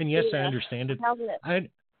 And yes, I understand it. I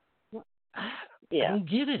don't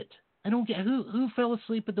get it. I don't get who fell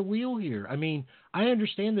asleep at the wheel here. I mean, I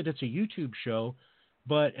understand that it's a YouTube show,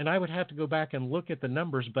 and I would have to go back and look at the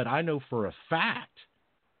numbers, but I know for a fact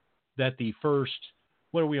that the first,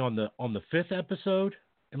 what are we on the fifth episode?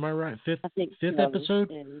 Am I right? Fifth episode?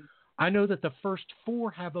 Yeah. I know that the first 4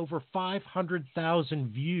 have over 500,000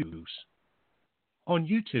 views on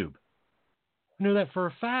YouTube. I know that for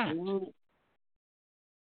a fact.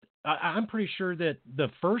 I'm pretty sure that the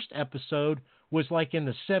first episode was like in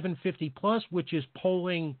the 750 plus, which is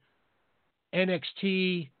polling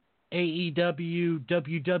NXT, AEW,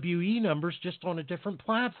 WWE numbers just on a different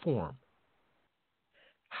platform.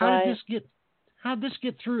 How'd this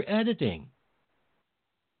get through editing?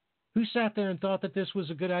 Who sat there and thought that this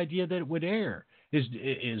was a good idea that it would air? Is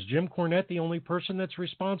Jim Cornette the only person that's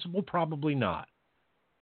responsible? Probably not.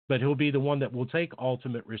 But he'll be the one that will take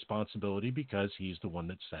ultimate responsibility because he's the one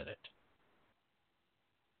that said it.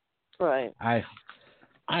 Right.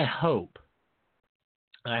 I hope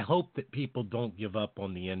that people don't give up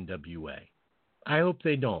on the NWA. I hope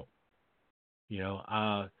they don't. You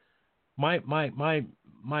know, my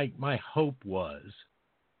hope was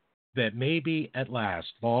that maybe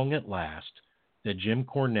long at last, that Jim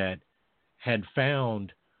Cornette had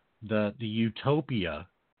found the utopia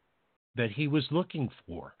that he was looking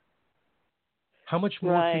for. How much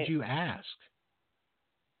more could you ask?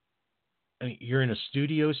 I mean, you're in a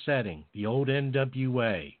studio setting, the old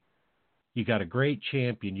NWA. You got a great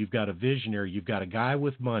champion. You've got a visionary. You've got a guy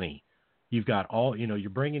with money. You've got you're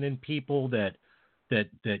bringing in people that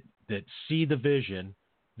see the vision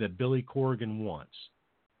that Billy Corgan wants.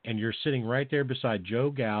 And you're sitting right there beside Joe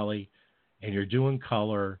Galley, and you're doing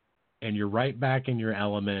color, and you're right back in your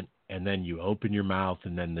element, and then you open your mouth,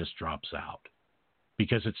 and then this drops out.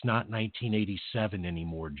 Because it's not 1987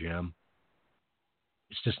 anymore, Jim.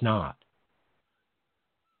 It's just not.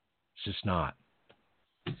 It's just not.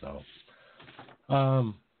 So,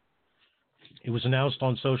 it was announced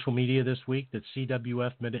on social media this week that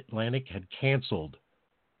CWF Mid-Atlantic had canceled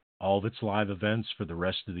all of its live events for the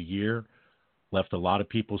rest of the year. Left a lot of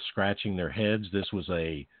people scratching their heads. This was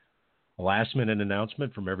a last-minute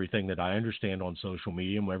announcement from everything that I understand on social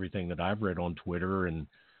media and everything that I've read on Twitter and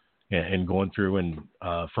going through and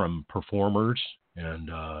from performers and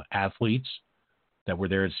athletes that were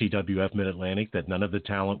there at CWF Mid-Atlantic, that none of the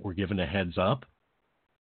talent were given a heads up,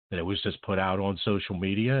 that it was just put out on social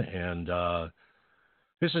media. And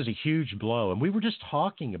this is a huge blow. And we were just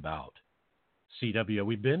talking about CWF.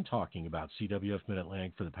 We've been talking about CWF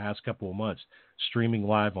Mid-Atlantic for the past couple of months, streaming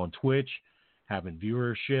live on Twitch, having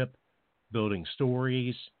viewership, building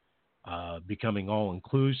stories, becoming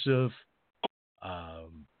all-inclusive.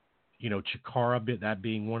 Chikara, that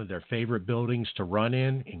being one of their favorite buildings to run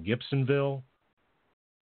in Gibsonville.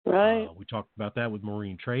 Right. We talked about that with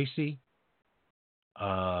Maureen Tracy.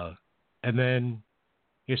 And then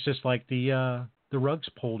it's just like the rug's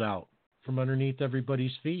pulled out from underneath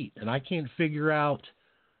everybody's feet. And I can't figure out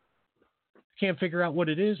what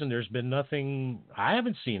it is. And there's been nothing. I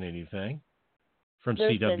haven't seen anything from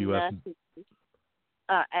CWF. Been nothing,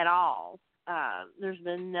 at all. There's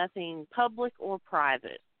been nothing public or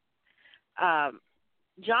private.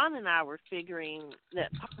 John and I were figuring that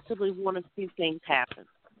possibly one of two things happened.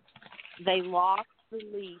 They lost the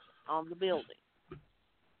lease on the building.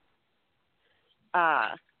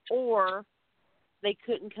 Or they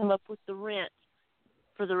couldn't come up with the rent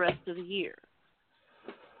for the rest of the year.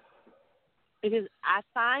 Because I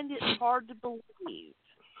find it hard to believe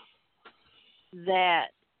that,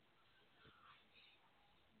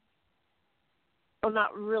 well,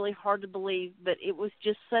 not really hard to believe, but it was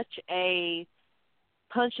just such a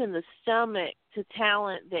punch in the stomach to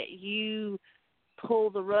talent that you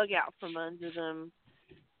pull the rug out from under them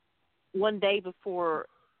one day before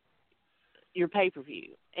your pay-per-view.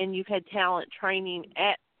 And you've had talent training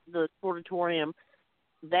at the Sportatorium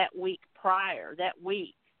that week,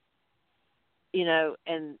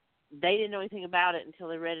 and they didn't know anything about it until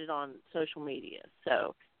they read it on social media.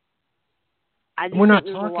 So I just think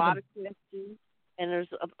there's a lot of questions, and there's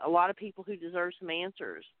a lot of people who deserve some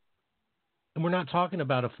answers. And we're not talking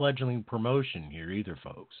about a fledgling promotion here either,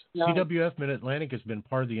 folks. No. CWF Mid-Atlantic has been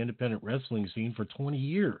part of the independent wrestling scene for 20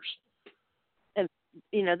 years. And,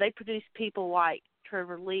 they produce people like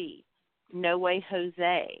Trevor Lee, No Way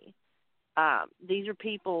Jose. These are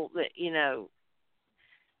people that,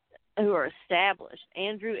 who are established.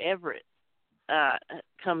 Andrew Everett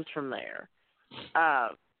comes from there. A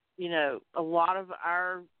lot of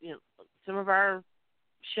our, some of our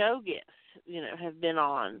show guests, have been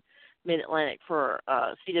on Mid-Atlantic for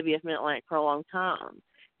CWF Mid-Atlantic for a long time.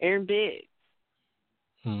 Aaron Biggs,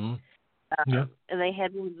 Mm-hmm. Yeah. And they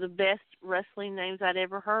had one of the best wrestling names I'd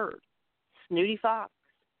ever heard, Snooty Fox.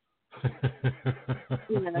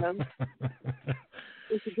 You know,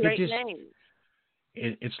 it's a great name.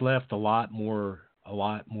 It's left a lot more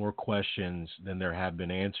questions than there have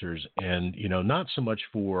been answers, and not so much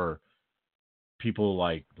for people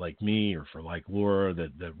like me or for like Laura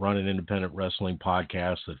that run an independent wrestling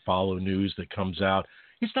podcast that follow news that comes out.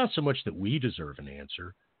 It's not so much that we deserve an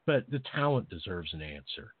answer, but the talent deserves an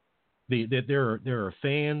answer. There are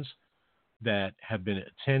fans that have been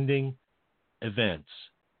attending events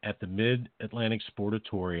at the Mid-Atlantic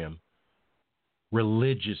Sportatorium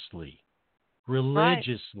religiously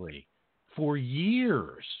for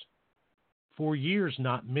years,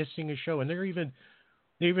 not missing a show, and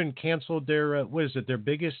they even canceled their their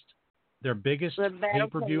biggest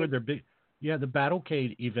pay-per-view, the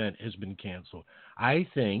WrestleCade event has been canceled. I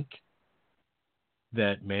think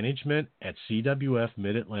that management at CWF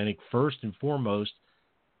Mid-Atlantic first and foremost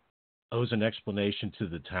owes an explanation to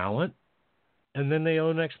the talent, and then they owe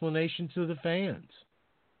an explanation to the fans.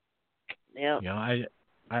 Yeah.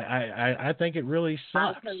 I think it really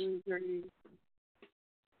sucks. I totally agree. I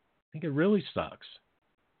think it really sucks.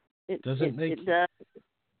 It does. It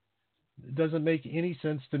doesn't make any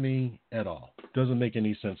sense to me at all.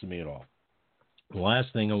 The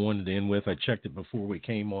last thing I wanted to end with, I checked it before we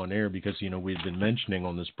came on air because, we've been mentioning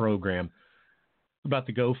on this program about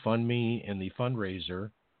the GoFundMe and the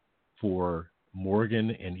fundraiser for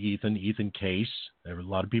Morgan and Ethan Case. A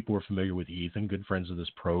lot of people are familiar with Ethan, good friends of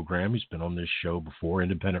this program. He's been on this show before,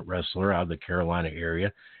 independent wrestler out of the Carolina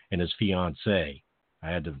area, and his fiance. I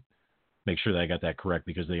had to make sure that I got that correct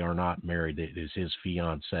because they are not married. It is his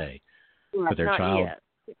fiance. But their child,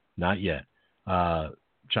 not yet.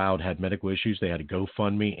 Child had medical issues. They had a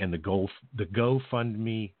GoFundMe, and the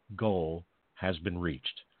GoFundMe goal has been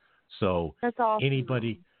reached. So that's awesome.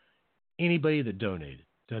 Anybody that donated,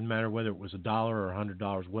 doesn't matter whether it was $1 or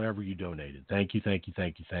 $100, whatever you donated. Thank you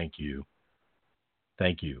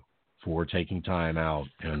for taking time out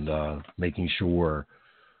and making sure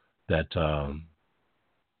that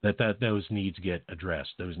those needs get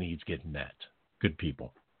addressed, those needs get met. Good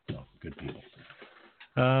people. Good people.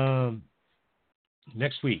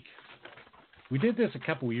 Next week, we did this a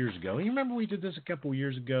couple of years ago. You remember we did this a couple of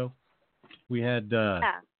years ago? We had the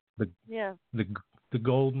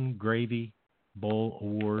Golden Gravy Bowl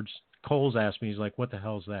Awards. Coles asked me, he's like, what the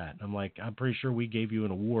hell's that? I'm like, I'm pretty sure we gave you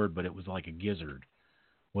an award, but it was like a gizzard.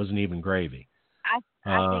 Wasn't even gravy. I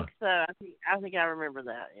think so. I think I remember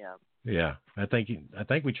that, yeah. Yeah, I think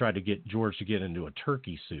we tried to get George to get into a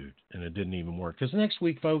turkey suit, and it didn't even work. Because next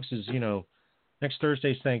week, folks, is, next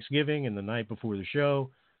Thursday's Thanksgiving, and the night before the show,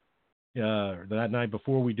 that night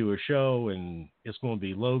before we do a show, and it's going to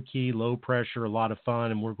be low-key, low pressure, a lot of fun,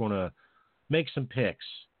 and we're going to make some picks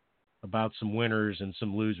about some winners and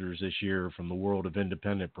some losers this year from the world of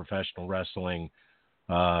independent professional wrestling,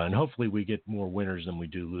 and hopefully we get more winners than we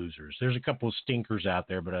do losers. There's a couple of stinkers out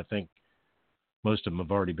there, but I think most of them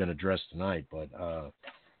have already been addressed tonight, but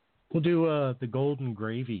we'll do the Golden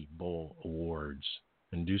Gravy Bowl Awards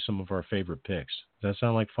and do some of our favorite picks. Does that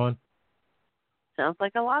sound like fun? Sounds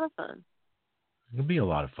like a lot of fun. It'll be a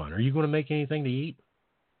lot of fun. Are you going to make anything to eat?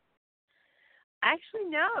 Actually,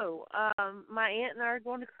 no. My aunt and I are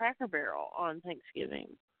going to Cracker Barrel on Thanksgiving.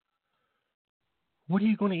 What are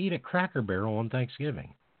you going to eat at Cracker Barrel on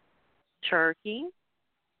Thanksgiving? Turkey.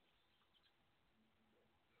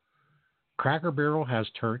 Cracker Barrel has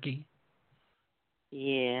turkey?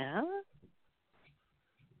 Yeah.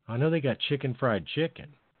 I know they got fried chicken.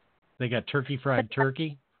 They got fried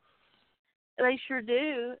turkey? They sure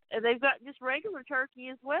do. They've got just regular turkey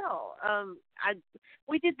as well.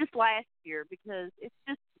 We did this last year because it's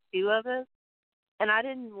just the two of us, and I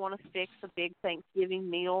didn't want to fix a big Thanksgiving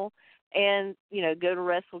meal and, go to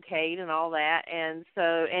WrestleCade and all that, and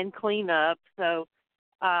clean up. So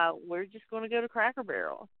we're just going to go to Cracker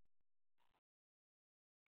Barrel.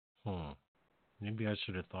 Maybe I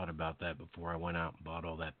should have thought about that before I went out and bought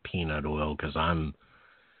all that peanut oil, because I'm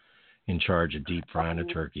in charge of deep frying a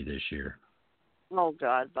turkey this year. Oh,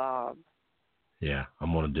 God, Bob. Yeah,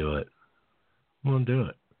 I'm going to do it. Well,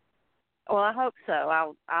 I hope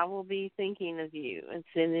so. I will be thinking of you and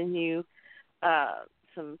sending you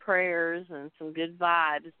some prayers and some good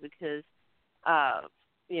vibes because,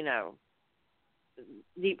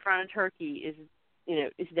 deep frying a turkey is,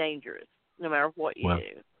 it's dangerous no matter what you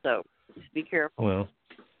do. So just be careful. Well,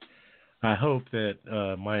 I hope that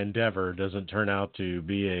my endeavor doesn't turn out to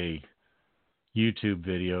be a YouTube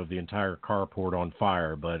video of the entire carport on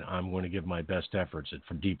fire, but I'm going to give my best efforts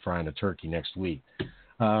from deep frying a turkey next week.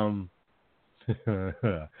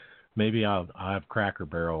 Maybe I'll have Cracker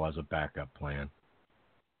Barrel as a backup plan.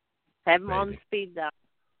 Have them on Maybe. speed dial.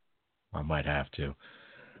 I might have to.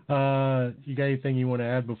 You got anything you want to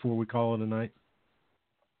add before we call it a night?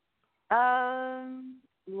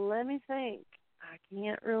 Let me think. I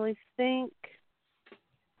can't really think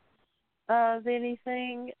of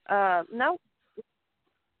anything. No.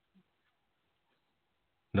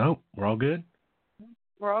 No, we're all good?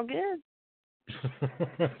 We're all good.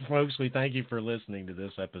 Folks, we thank you for listening to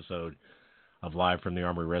this episode of Live from the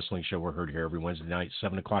Armory Wrestling Show. We're heard here every Wednesday night,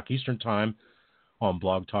 7 o'clock Eastern Time on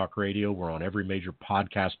Blog Talk Radio. We're on every major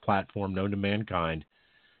podcast platform known to mankind.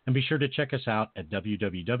 And be sure to check us out at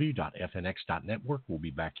www.fnx.network. We'll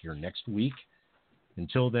be back here next week.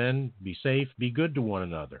 Until then, be safe, be good to one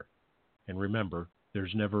another. And remember,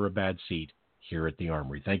 there's never a bad seat here at the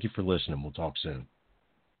Armory. Thank you for listening. We'll talk soon.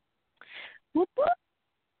 Whoop, whoop.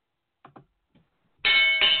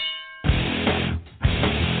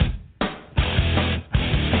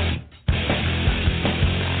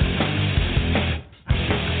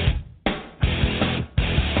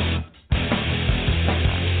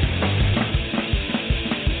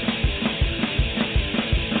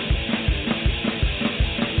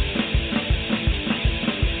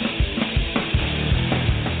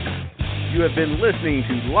 You have been listening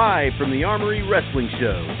to Live from the Armory Wrestling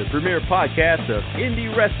Show, the premier podcast of indie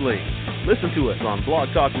wrestling. Listen to us on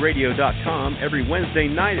blogtalkradio.com every Wednesday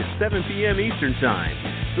night at 7 p.m. Eastern Time.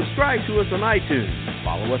 Subscribe to us on iTunes.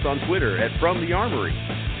 Follow us on Twitter at From the Armory.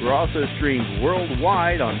 We're also streamed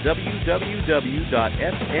worldwide on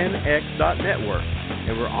www.fnx.network.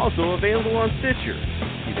 And we're also available on Stitcher.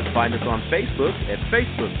 You can find us on Facebook at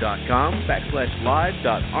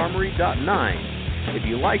facebook.com/live.armory.9. If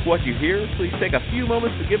you like what you hear, please take a few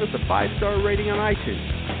moments to give us a 5-star rating on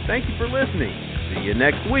iTunes. Thank you for listening. See you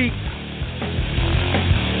next week.